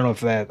 I don't know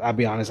if that... I'll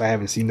be honest, I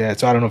haven't seen that.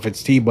 So I don't know if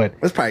it's tea, but...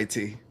 It's probably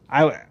tea.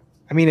 I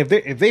mean,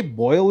 if they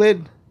boil it,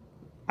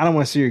 I don't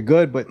want to say you're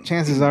good, but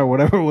chances are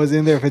whatever was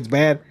in there, if it's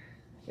bad...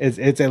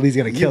 It's at least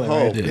gonna kill it,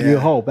 right? Yeah. You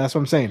hope. That's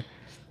what I'm saying.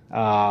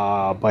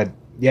 But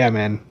yeah,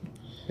 man.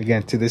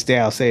 Again, to this day,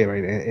 I'll say it,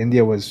 right.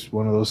 India was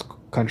one of those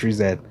countries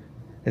that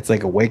it's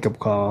like a wake up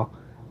call.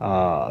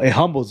 It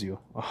humbles you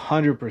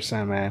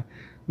 100%, man.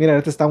 Mira,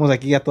 ahorita estamos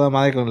aquí a toda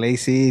madre con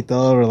lazy,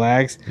 todo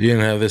relaxed. You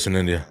didn't have this in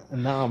India.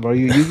 No, bro.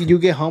 You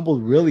get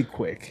humbled really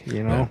quick.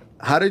 You know.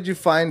 How did you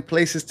find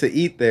places to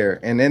eat there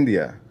in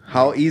India?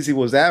 How easy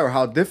was that, or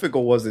how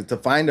difficult was it to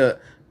find a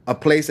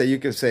place that you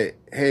could say,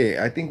 "Hey,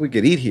 I think we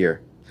could eat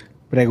here"?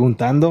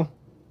 Preguntando,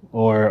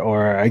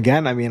 or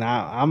again, I mean,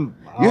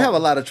 you have a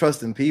lot of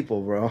trust in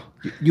people, bro.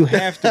 You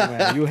have to,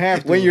 man. You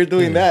have to when you're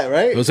doing that,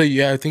 right? I'll say,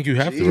 yeah, I think you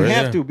have to. You right?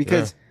 have to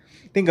because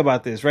think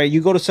about this, right? You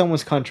go to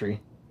someone's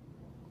country,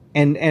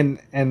 and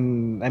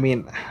I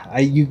mean,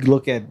 you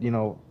look at, you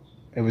know,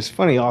 it was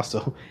funny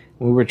also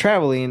when we were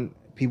traveling,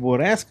 people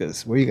would ask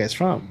us, "Where are you guys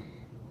from?"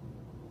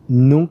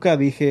 Nunca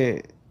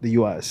dije the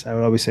U.S. I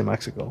would always say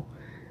Mexico,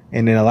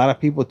 and then a lot of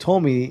people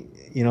told me,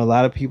 you know, a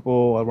lot of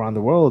people around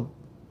the world.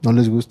 No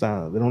les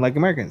gusta. They don't like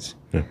Americans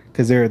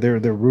because they're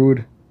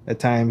rude at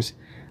times.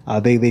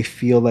 They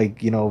feel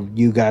like, you know,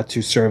 you got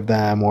to serve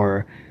them,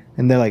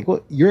 and they're like,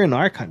 well, you're in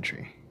our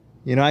country.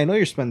 You know, I know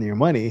you're spending your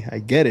money. I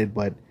get it,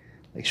 but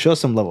like show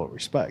some level of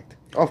respect.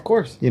 Of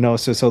course. You know,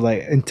 so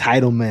like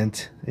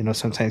entitlement, you know,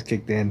 sometimes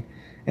kicked in.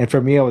 And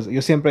for me, yo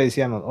siempre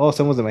decía, oh,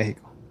 someone's de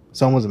Mexico.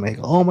 Someone's in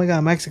Mexico. Oh my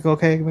God, Mexico.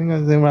 Okay, venga,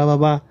 blah blah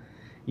blah.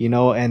 You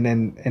know,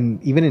 and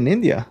even in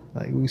India,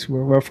 like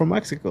we're from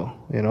Mexico.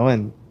 You know,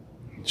 and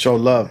show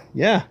love.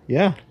 Yeah.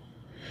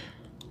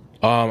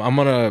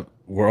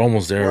 We're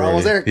almost there. We're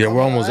almost there. Yeah,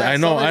 we're almost there. I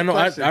know.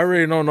 Questions. I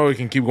already know we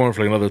can keep going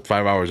for like another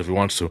 5 hours if we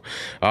want to.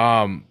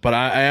 But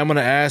I am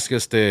gonna ask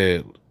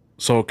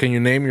so can you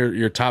name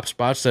your top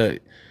spots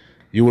that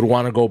you would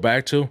want to go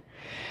back to?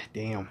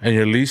 Damn. And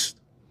your least?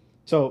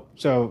 So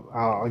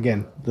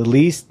again, the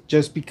least,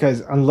 just because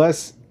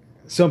unless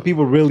some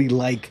people really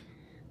like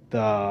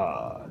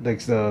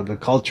the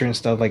culture and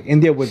stuff, like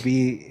India would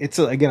be,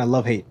 again, a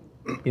love-hate.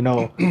 You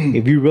know,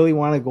 if you really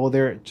want to go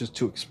there just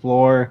to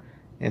explore,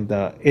 and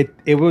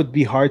it would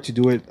be hard to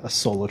do it a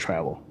solo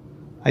travel.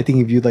 I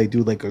think if you like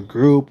do like a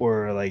group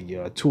or like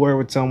a tour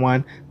with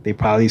someone, they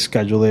probably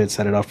schedule it,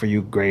 set it up for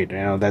you. Great, you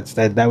know,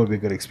 that would be a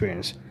good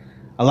experience.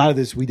 A lot of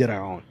this we did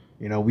our own.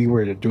 You know, we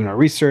were doing our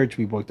research,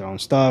 we booked our own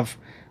stuff,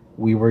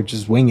 we were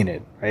just winging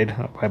it, right,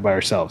 by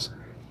ourselves.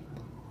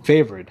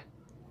 Favorite,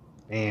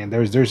 and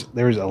there's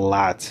a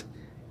lot.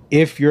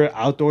 If you're an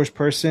outdoors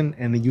person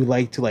and you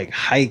like to like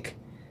hike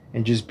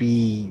and just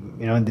be,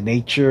 you know, in the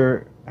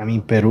nature, I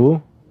mean,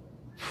 Peru,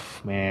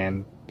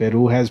 man,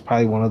 Peru has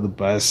probably one of the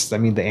best. I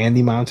mean, the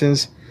Andes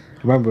Mountains.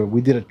 Remember,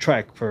 we did a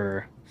trek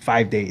for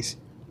 5 days.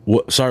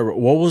 What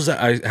was that?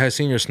 I had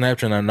seen your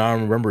Snapchat and now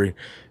I'm remembering.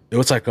 It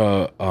was like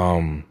a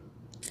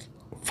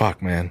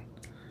fuck, man.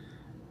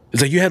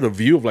 It's like you had a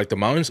view of like the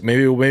mountains.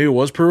 Maybe it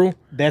was Peru.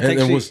 That's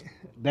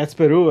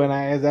Peru,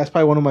 and that's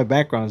probably one of my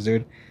backgrounds,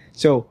 dude.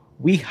 So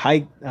we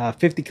hiked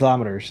 50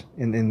 kilometers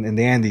in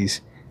the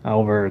Andes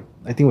over,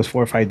 I think it was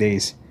 4 or 5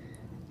 days,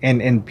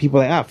 and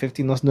people are like,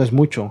 50 no es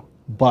mucho,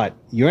 but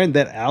you're in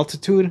that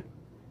altitude,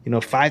 you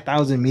know,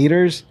 5,000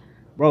 meters,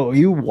 bro.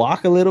 You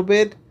walk a little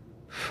bit,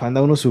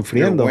 anda uno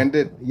sufriendo. You're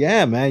winded.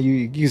 Yeah, man.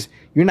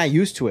 You're not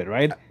used to it,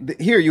 right?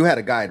 Here you had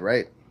a guide,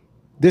 right?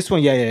 This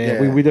one, yeah.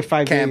 We did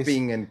 5 days.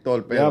 Camping and todo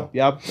el pedo.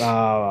 Yep.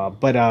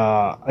 But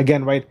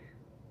again, right,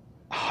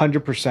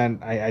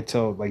 100%. I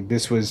tell, like,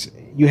 this was,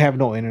 you have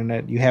no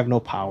internet, you have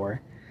no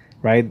power,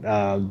 right?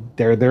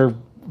 They're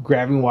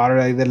grabbing water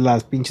like de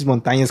las pinches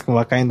montañas como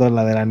va cayendo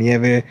la de la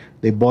nieve.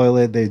 They boil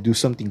it. They do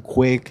something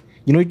quick.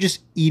 You know, you're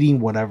just eating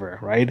whatever,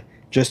 right?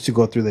 Just to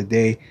go through the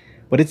day.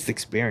 But it's the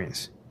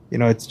experience. You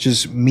know, it's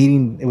just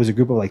meeting. It was a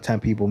group of like 10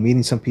 people,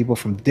 meeting some people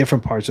from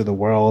different parts of the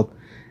world.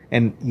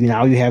 And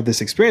now you have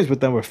this experience with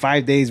them. Where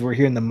 5 days we're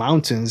here in the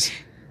mountains,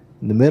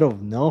 in the middle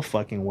of no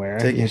fucking where.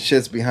 Taking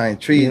shits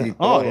behind trees. You know?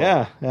 Oh,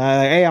 yeah.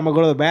 Hey, I'm going to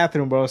go to the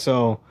bathroom, bro.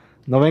 So,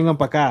 no vengan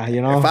pa' acá,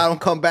 you know? If I don't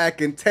come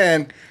back in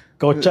 10,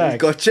 go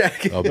check.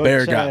 A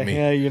bear got me.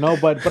 Yeah, you know,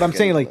 but I'm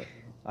saying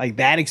like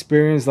that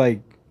experience,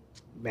 like,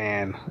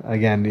 man,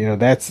 again, you know,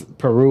 that's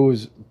Peru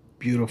is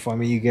beautiful. I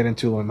mean, you get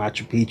into like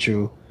Machu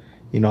Picchu,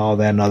 you know, all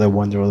that, another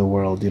wonder of the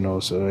world, you know,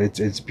 so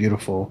it's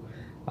beautiful.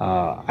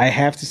 I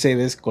have to say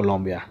this,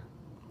 Colombia.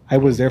 I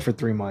was there for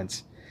 3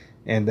 months.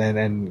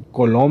 And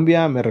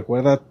Colombia me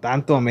recuerda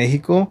tanto a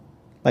Mexico.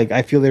 Like,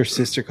 I feel they're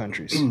sister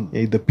countries.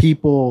 The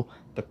people,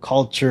 the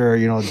culture,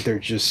 you know, they're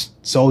just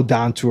so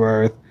down to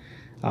earth.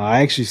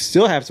 I actually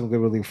still have some good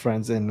really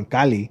friends in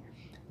Cali.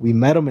 We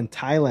met them in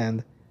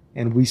Thailand,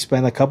 and we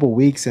spent a couple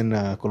weeks in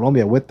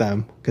Colombia with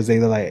them because they're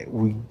like,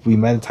 we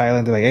met in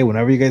Thailand. They're like, hey,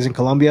 whenever you guys in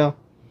Colombia,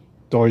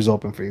 doors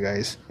open for you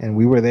guys. And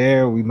we were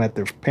there. We met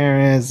their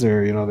parents,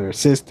 or you know, their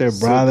sister,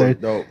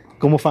 brother,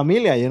 como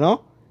familia. You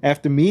know,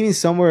 after meeting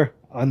somewhere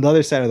on the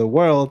other side of the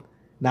world,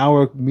 now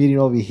we're meeting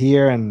over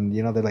here, and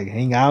you know, they're like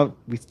hang out.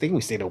 We think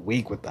we stayed a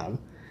week with them.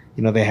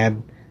 You know, they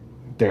had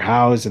their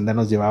house, and then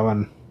nos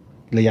llevaban.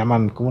 Le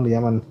llaman, ¿cómo le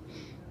llaman?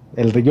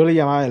 Yo le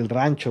llamaba el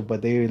rancho,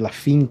 but they la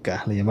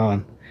finca le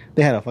llamaban.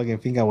 They had a fucking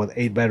finca with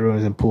 8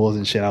 bedrooms and pools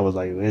and shit. I was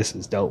like, this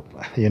is dope,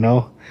 you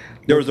know?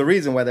 There was a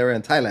reason why they were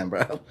in Thailand,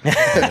 bro.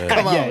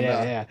 Come on.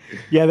 Yeah,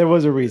 there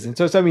was a reason.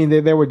 So I mean,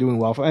 they were doing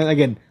well. And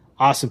again,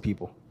 awesome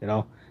people, you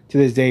know? To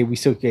this day, we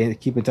still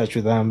keep in touch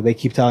with them. They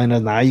keep telling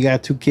us, now you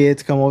got 2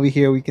 kids, come over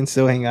here. We can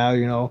still hang out,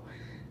 you know?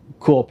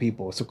 Cool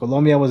people. So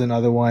Colombia was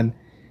another one.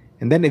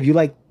 And then if you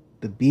like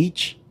the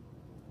beach,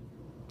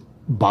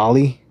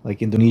 Bali,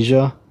 like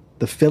Indonesia,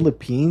 the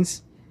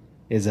Philippines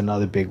is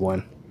another big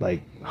one,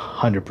 like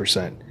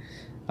 100%.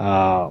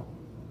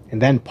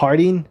 And then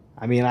partying,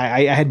 I mean,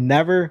 I had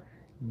never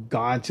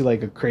gone to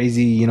like a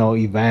crazy, you know,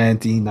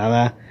 event y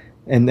nada.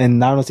 And then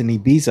now it's in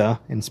Ibiza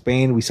in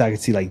Spain. We could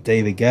see like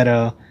David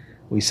Guetta,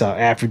 we saw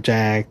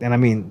Afrojack, and I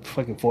mean,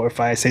 fucking 4 or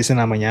 5, 6 in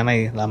la mañana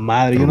y la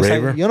madre. Yo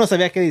no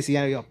sabía qué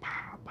decía. Yo,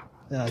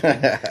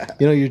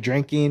 you know, you're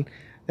drinking.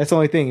 That's the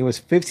only thing. It was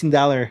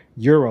 $15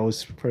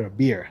 euros for a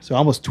beer, so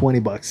almost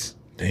 $20.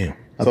 Damn.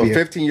 So beer.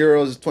 15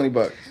 euros is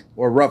 $20,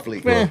 or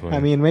roughly. I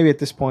mean, maybe at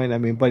this point. I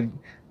mean, but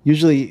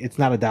usually it's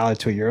not $1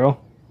 to a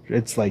euro.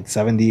 It's like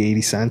 70,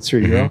 80 cents to a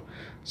euro.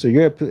 So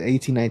you're at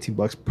 $18,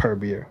 $19 per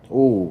beer.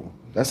 Ooh,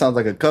 that sounds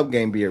like a cup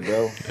game beer,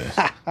 bro.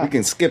 We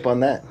can skip on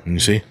that. You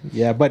see?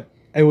 Yeah, but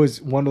it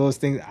was one of those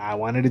things I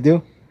wanted to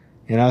do.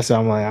 You know, so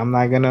I'm like, I'm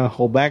not gonna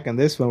hold back on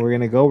this. When we're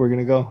gonna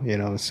go. You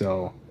know,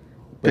 so.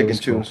 Pick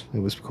and choose. Cool.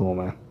 It was cool,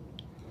 man.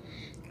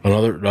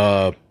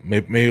 Another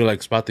maybe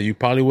like spot that you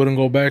probably wouldn't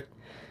go back.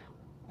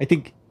 I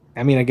think.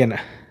 I mean, again,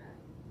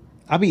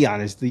 I'll be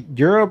honest.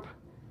 Europe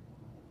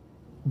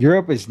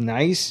is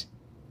nice.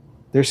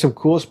 There's some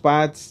cool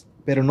spots,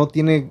 pero no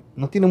tiene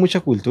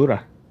mucha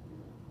cultura.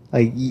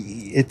 Like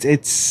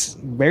it's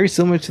very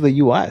similar to the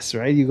U.S.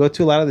 Right? You go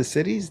to a lot of the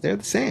cities, they're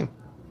the same.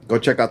 Go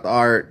check out the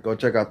art. Go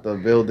check out the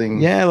building.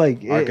 Yeah,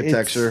 like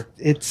architecture.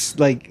 It's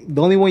like the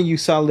only one you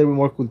saw a little bit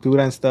more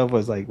cultura and stuff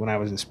was like when I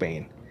was in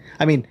Spain.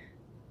 I mean,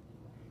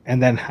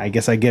 and then I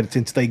guess I get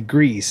into like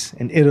Greece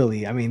and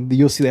Italy. I mean,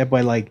 you'll see that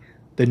by like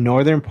the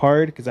northern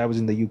part because I was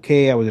in the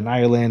UK, I was in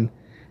Ireland,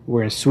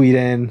 we're in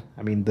Sweden.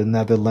 I mean, the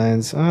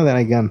Netherlands. Oh, then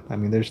again, I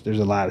mean, there's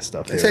a lot of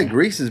stuff. They say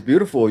Greece is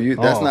beautiful.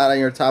 That's not on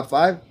your top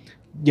 5.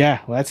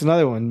 Yeah, well, that's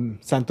another one.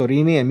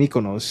 Santorini and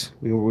Mykonos.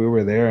 We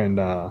were there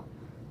and.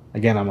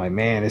 Again, I'm like,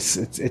 man,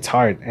 it's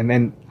hard. And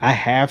then I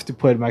have to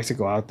put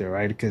Mexico out there,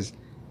 right? Because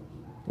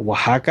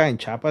Oaxaca and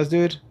Chiapas,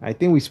 dude, I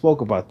think we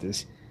spoke about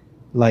this.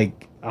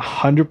 Like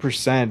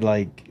 100%,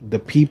 like the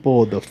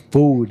people, the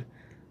food.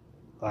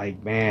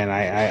 Like, man,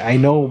 I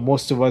know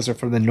most of us are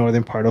from the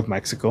northern part of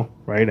Mexico,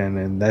 right? And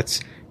then that's,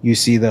 you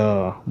see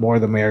the more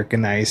the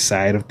Americanized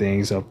side of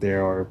things up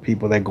there, or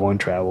people that go and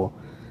travel.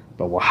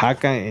 But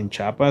Oaxaca and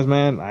Chiapas,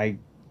 man,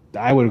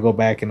 I would go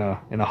back in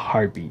a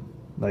heartbeat.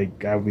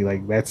 Like, I would be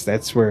like,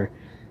 that's where,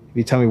 if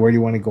you tell me where do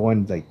you want to go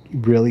and like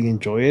really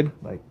enjoy it,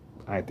 like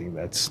I think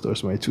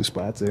those are my 2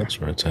 spots there. That's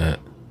where it's at.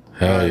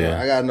 Hell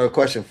yeah. I got another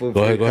question. Go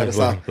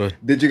ahead.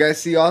 Did you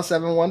guys see all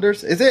 7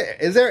 wonders? Is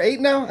there 8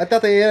 now? I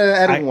thought they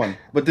added 1.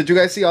 But did you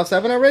guys see all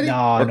 7 already?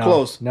 No.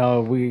 Close?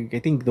 No, I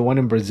think the one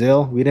in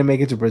Brazil, we didn't make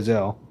it to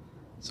Brazil.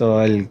 So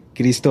El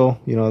Cristo,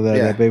 you know,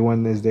 the big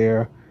one is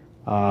there.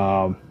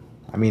 I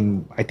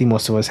mean, I think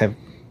most of us have,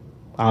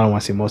 I don't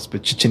want to say most,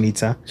 but Chichen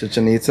Itza.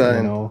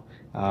 You know.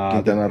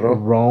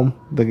 Rome,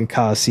 the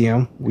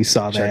Colosseum. We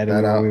saw that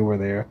when we were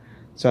there.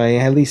 So I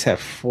at least have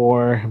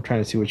 4. I'm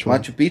trying to see which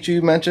one. Machu Picchu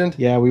you mentioned?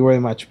 Yeah, we were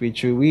in Machu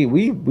Picchu.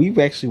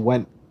 We actually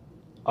went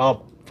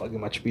up fucking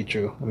Machu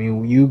Picchu. I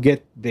mean, you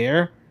get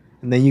there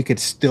and then you could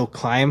still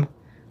climb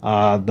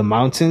the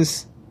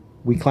mountains.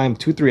 We climbed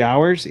 2-3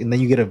 hours and then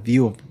you get a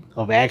view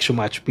of actual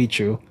Machu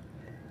Picchu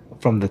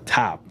from the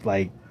top.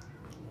 Like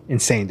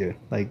insane, dude.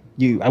 Like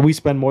we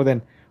spent more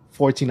than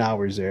 14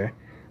 hours there.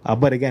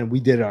 But again,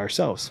 we did it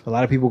ourselves. A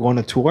lot of people go on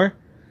a tour.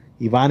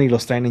 Y van y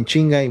los traen en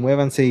chinga y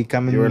muévanse y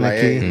caminen. You were like,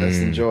 hey, let's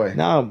enjoy.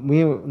 No,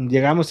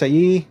 llegamos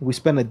allí. We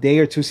spent a day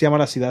or 2. Se llama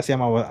la ciudad, se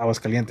llama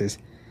Aguascalientes.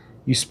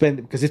 You spend,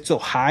 because it's so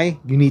high,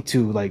 you need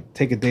to like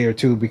take a day or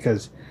 2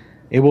 because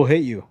it will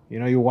hit you. You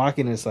know, you're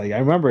walking and it's like, I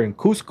remember in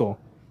Cusco,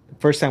 the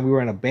first time we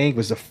were in a bank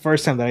was the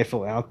first time that I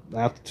felt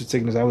altitude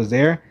sickness. I was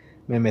there.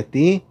 Me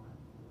metí.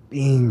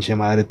 Pinche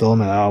madre, todo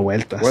me daba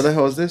vueltas. Where the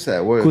hell is this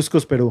at? Where?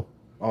 Cusco's Peru.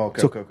 Oh,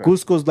 okay, so okay.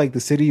 Cusco's like the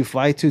city you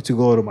fly to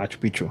go to Machu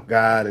Picchu.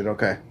 Got it,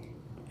 okay.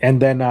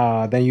 And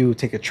then you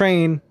take a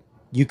train.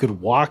 You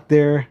could walk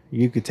there.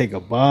 You could take a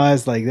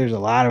bus. Like, there's a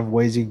lot of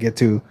ways you can get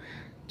to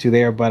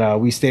there. But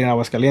we stayed in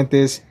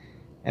Aguascalientes.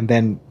 And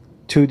then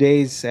 2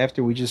 days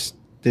after we just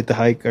did the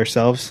hike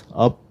ourselves,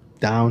 up,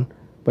 down.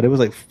 But it was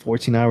like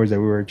 14 hours that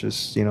we were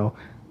just,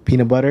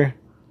 peanut butter.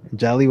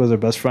 Jelly was our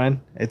best friend.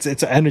 It's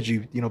an energy,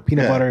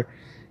 peanut butter,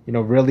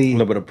 really. A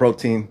little bit of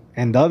protein.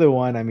 And the other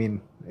one, I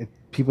mean,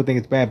 people think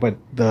it's bad, but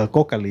the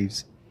coca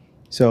leaves.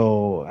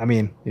 So, I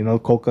mean,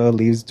 coca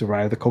leaves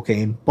derive the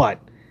cocaine, but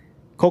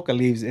coca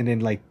leaves and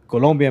in like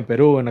Colombia and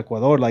Peru and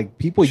Ecuador, like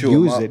people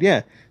use it.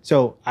 Yeah.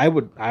 So I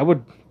would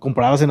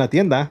comprabas en la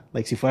tienda,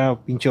 like si fuera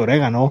pinche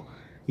orégano,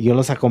 y yo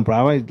las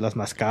compraba y las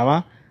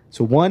mascaba.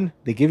 So one,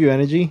 they give you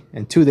energy,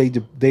 and two, they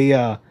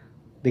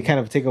kind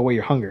of take away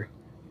your hunger.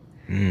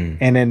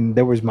 And then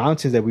there was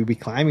mountains that we'd be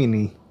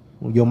climbing.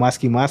 Y yo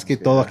masque,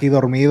 todo aquí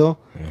dormido.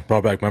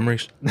 Brought back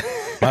memories.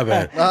 My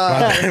bad. Me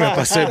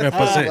pasé.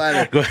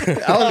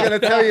 I was gonna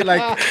tell you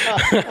like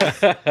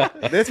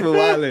this was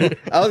wild.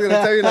 I was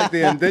gonna tell you like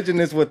the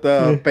indigenous with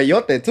the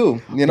peyote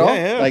too.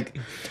 Yeah. Like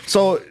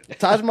so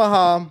Taj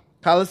Mahal,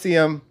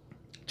 Colosseum,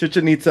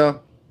 Chichen Itza,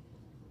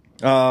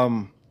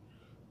 Machu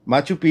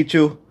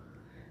Picchu.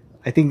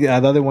 I think the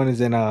other one is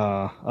in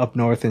up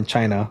north in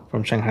China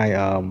from Shanghai.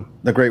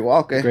 The Great Wall.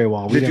 Okay. Great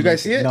Wall. Did you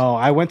guys see it? No,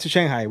 I went to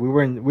Shanghai.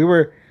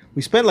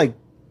 We spent like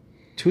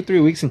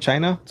 2-3 weeks in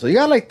China. So you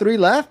got like 3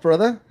 left,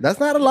 brother. That's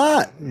not a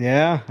lot.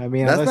 Yeah, I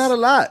mean that's not a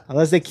lot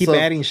unless they keep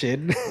adding shit.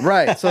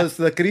 Right. So it's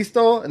the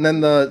Cristo and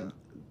then the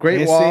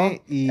Great Wall,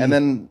 and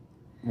then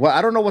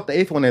I don't know what the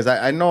 8th one is.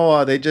 I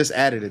know they just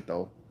added it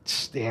though.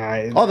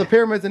 Yeah. The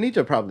pyramids in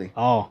Egypt probably.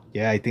 Oh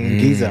yeah, I think in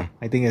Giza.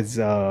 I think it's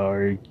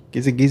or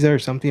is it Giza or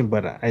something?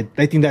 But I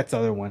think that's the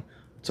other one.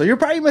 So you're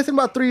probably missing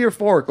about 3 or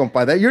 4,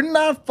 compa. That you're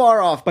not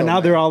far off. But now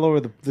they're all over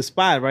the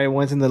spot, right?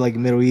 One's in the like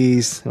Middle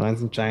East,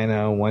 one's in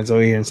China, one's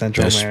over here in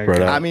Central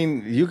America. I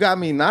mean, you got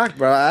me knocked,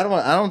 bro.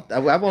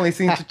 I've only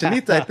seen Chichen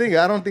Itza.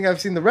 I don't think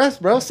I've seen the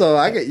rest, bro. So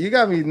you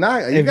got me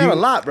knocked. You got a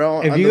lot,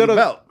 bro. If you go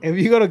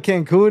to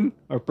Cancun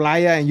or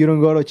Playa and you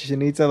don't go to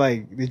Chichen Itza,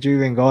 like did you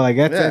even go? Like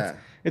that's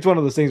it's one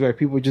of those things where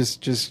people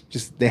just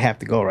they have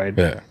to go, right?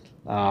 Yeah.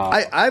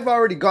 I've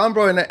already gone,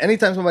 bro. And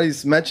anytime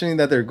somebody's mentioning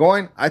that they're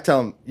going, I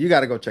tell them you got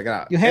to go check it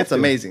out. It's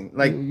amazing.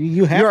 Like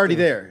you're already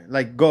there.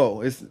 Like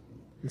go. It's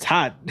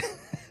hot,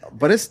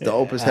 but it's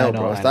dope as hell,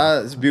 bro.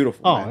 It's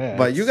beautiful. Oh, yeah,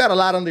 but you got a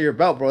lot under your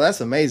belt, bro.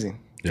 That's amazing.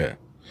 Yeah.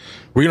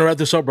 We're gonna wrap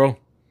this up, bro.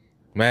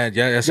 Man,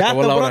 ya se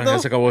acabó la hora. Ya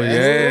se acabó.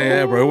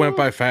 Yeah, bro. It went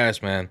by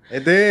fast, man.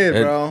 It did,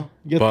 bro.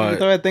 Yo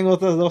todavía tengo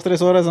 2-3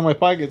 horas in my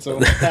pocket, so.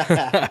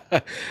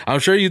 I'm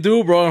sure you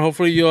do, bro. And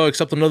hopefully you'll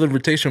accept another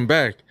invitation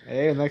back.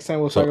 Hey, next time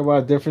we'll talk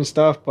about different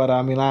stuff. But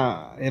I mean,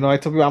 I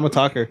tell people I'm a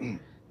talker,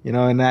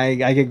 and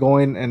I get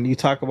going and you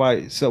talk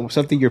about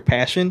something you're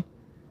passionate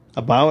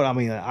about. I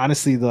mean,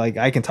 honestly, like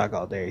I can talk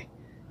all day,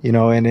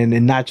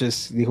 and not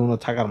just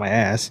talk out of my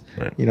ass,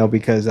 right.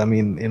 Because I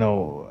mean,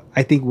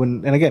 I think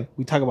and again,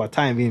 we talk about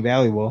time being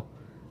valuable.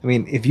 I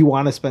mean, if you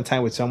want to spend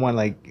time with someone,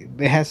 like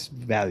it has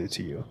value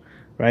to you,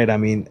 right? I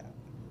mean,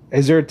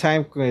 is there a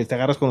time que te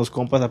agarras con los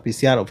compas a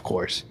pistear? Of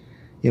course,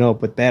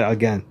 but that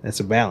again, that's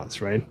a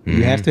balance, right? Mm-hmm.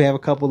 You have to have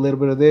a little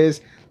bit of this,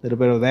 a little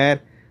bit of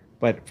that.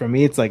 But for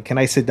me, it's like, can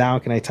I sit down?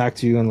 Can I talk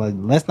to you? And like,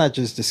 let's not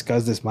just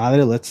discuss this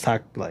madre. Let's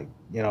talk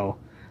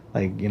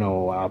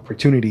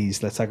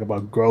opportunities. Let's talk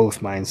about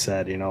growth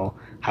mindset.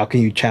 How can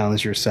you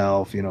challenge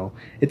yourself?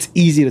 It's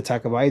easy to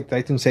talk about.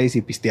 Trae un 6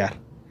 y pistear.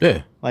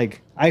 Yeah.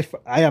 Like I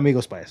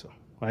amigos para eso,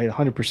 right?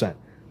 100%.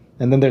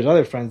 And then there's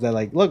other friends that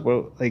like, look,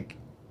 bro, like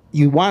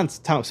you want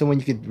someone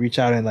you could reach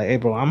out and like, hey,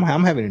 bro, I'm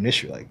having an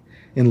issue like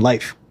in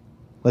life.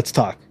 Let's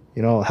talk.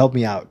 Help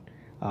me out.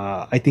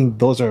 I think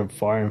those are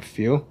far and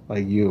few.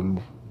 Like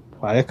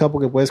hay a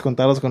couple que puedes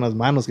contarlos con las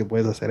manos que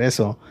puedes hacer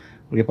eso.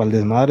 Porque para el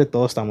desmadre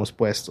todos estamos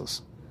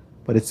puestos.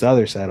 But it's the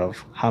other side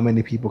of how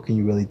many people can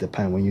you really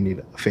depend when you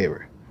need a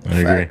favor. I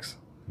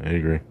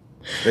agree.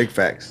 Big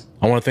facts.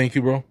 I want to thank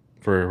you, bro,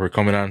 for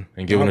coming on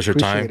and giving us your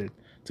time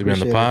to be on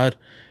the pod.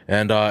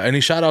 And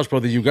any shout outs, bro,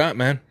 that you got,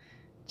 man?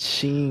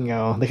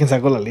 Chingo. Dejen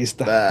saco la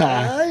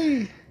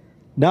lista.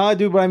 No,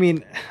 dude, but I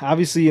mean,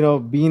 obviously,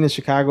 being in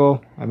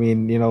Chicago, I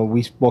mean,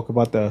 we spoke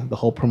about the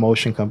whole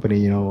promotion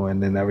company,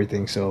 and then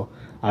everything. So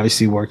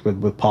obviously worked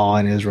with Paul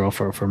and Israel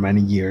for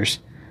many years.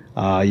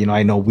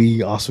 I know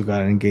we also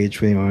got engaged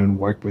with and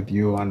worked with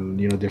you on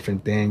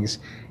different things,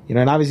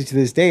 and obviously to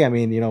this day, I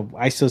mean,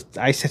 I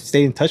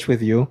stay in touch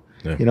with you.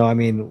 Yeah. I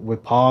mean,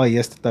 with Paul,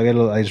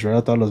 todavía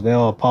Israel todos los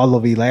veo. Paul lo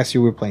vi last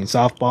year. We were playing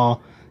softball.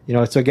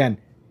 So again,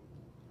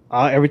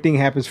 everything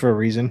happens for a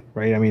reason,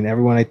 right? I mean,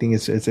 everyone I think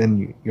it's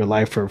in your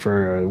life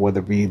for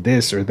whether it be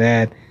this or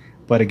that.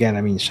 But again,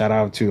 I mean, shout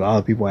out to all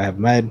the people I have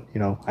met.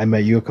 I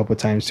met you a couple of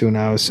times too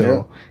now.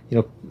 So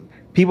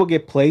people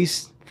get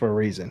placed for a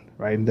reason,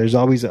 right? And there's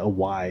always a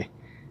why.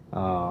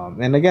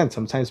 And again,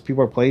 sometimes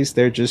people are placed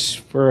there just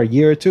for a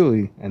year or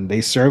two, and they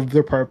serve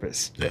their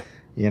purpose. Yeah.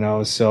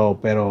 So,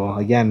 pero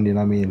again,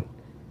 I mean,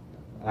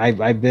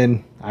 I've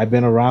been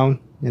around,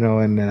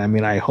 and I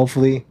mean, I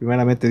hopefully,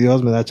 primeramente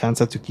Dios me da chance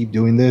to keep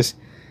doing this.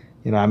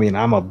 I mean,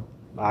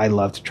 I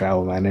love to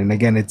travel, man. And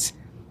again, it's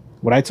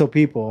what I tell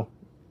people,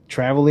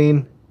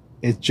 traveling,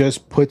 it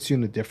just puts you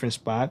in a different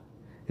spot,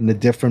 in a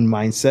different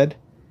mindset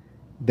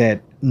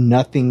that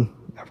nothing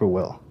ever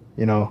will.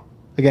 You know,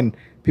 again,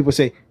 people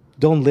say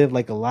don't live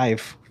like a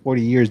life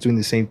 40 years doing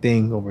the same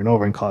thing over and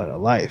over and call it a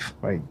life,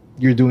 right?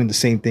 You're doing the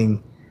same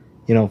thing,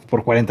 you know,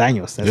 por 40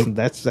 años.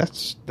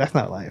 That's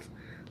not life.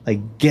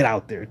 Like, get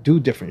out there, do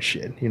different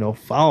shit, you know,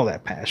 follow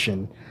that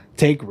passion,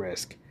 take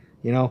risk.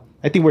 You know,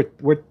 I think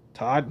we're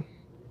taught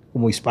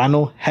como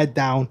hispano, head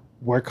down,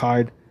 work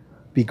hard,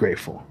 be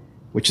grateful,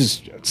 which is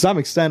to some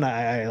extent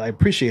I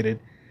appreciate it,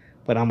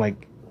 but I'm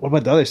like, what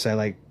about the other side?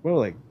 Like, bro,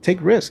 like,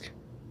 take risk.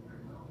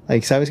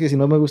 Like, sabes que si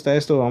no me gusta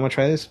esto, I'm gonna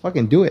try this.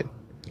 Fucking do it.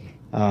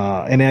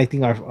 And I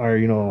think our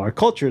you know, our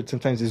culture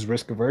sometimes is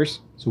risk averse,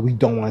 so we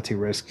don't want to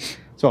take risks.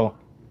 So,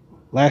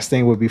 last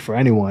thing would be for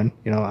anyone,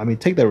 you know, I mean,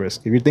 take that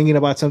risk. If you're thinking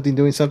about something,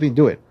 doing something,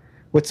 do it.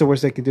 What's the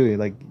worst they can do?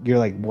 Like, you're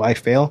like, well, I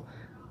fail.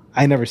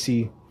 I never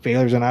see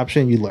failure as an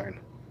option. You learn,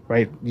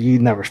 right? You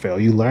never fail.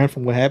 You learn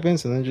from what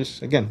happens, and then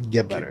just again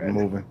get better at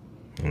moving.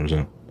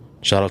 100%.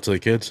 Shout out to the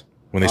kids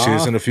when they see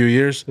this in a few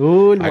years. I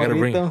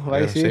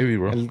gotta save you,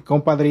 bro. El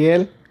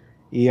compadriel.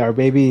 Our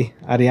baby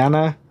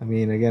Ariana. I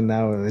mean, again,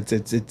 now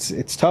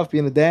it's tough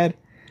being a dad,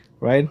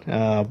 right?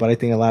 But I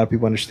think a lot of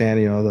people understand,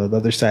 you know, the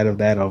other side of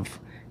that. Of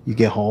you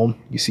get home,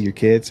 you see your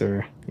kids,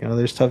 or you know,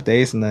 there's tough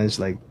days, and then it's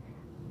like,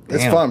 damn,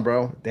 it's fun,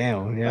 bro.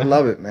 Damn, yeah, I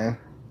love it, man.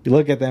 You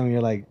look at them and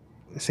you're like,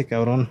 ese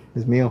cabrón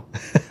es mío,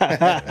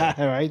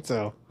 right?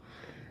 So.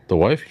 The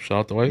wife, shout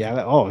out the wife.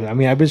 Yeah. Oh, I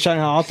mean, I've been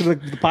shouting out all through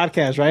the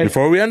podcast, right?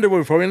 Before we end it,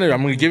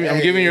 I'm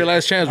giving you your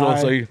last chance, bro. Right.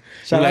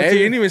 So you're like, hey, you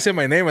didn't even say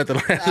my name at the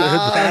last.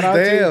 Shout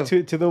out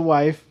to the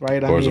wife,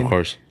 right? Of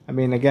course. I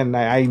mean, again,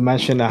 I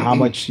mentioned how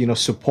much, you know,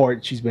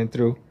 support she's been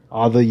through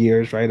all the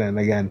years, right? And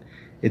again,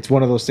 it's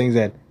one of those things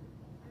that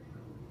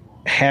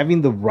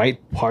having the right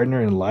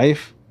partner in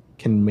life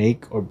can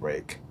make or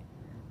break,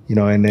 you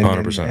know. And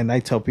 100%. And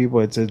I tell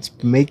people it's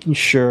making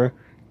sure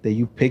that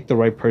you pick the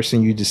right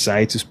person you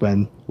decide to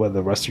spend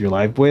the rest of your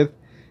life with,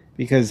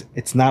 because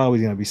it's not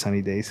always going to be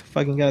sunny days.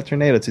 Fucking got a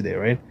tornado today,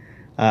 right?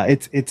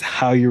 It's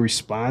how you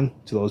respond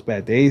to those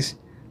bad days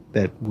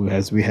that,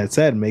 as we had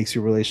said, makes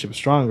your relationship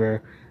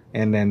stronger.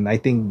 And then I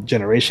think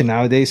generation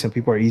nowadays, some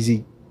people are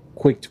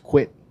quick to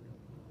quit,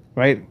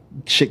 right?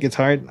 Shit gets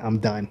hard, I'm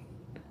done.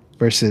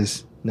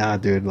 Versus, nah,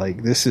 dude,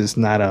 like, this is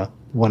not a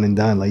one and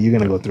done. Like, you're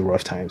going to go through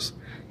rough times.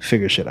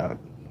 Figure shit out.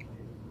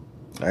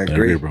 I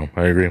agree, bro.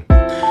 I agree.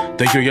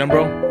 Thank you again,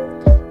 bro.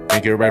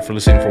 Thank you, everybody, for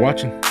listening, for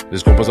watching.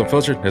 This is Compas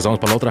Unfiltered. Les vamos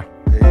para la otra.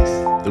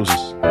 Peace.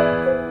 Deuces.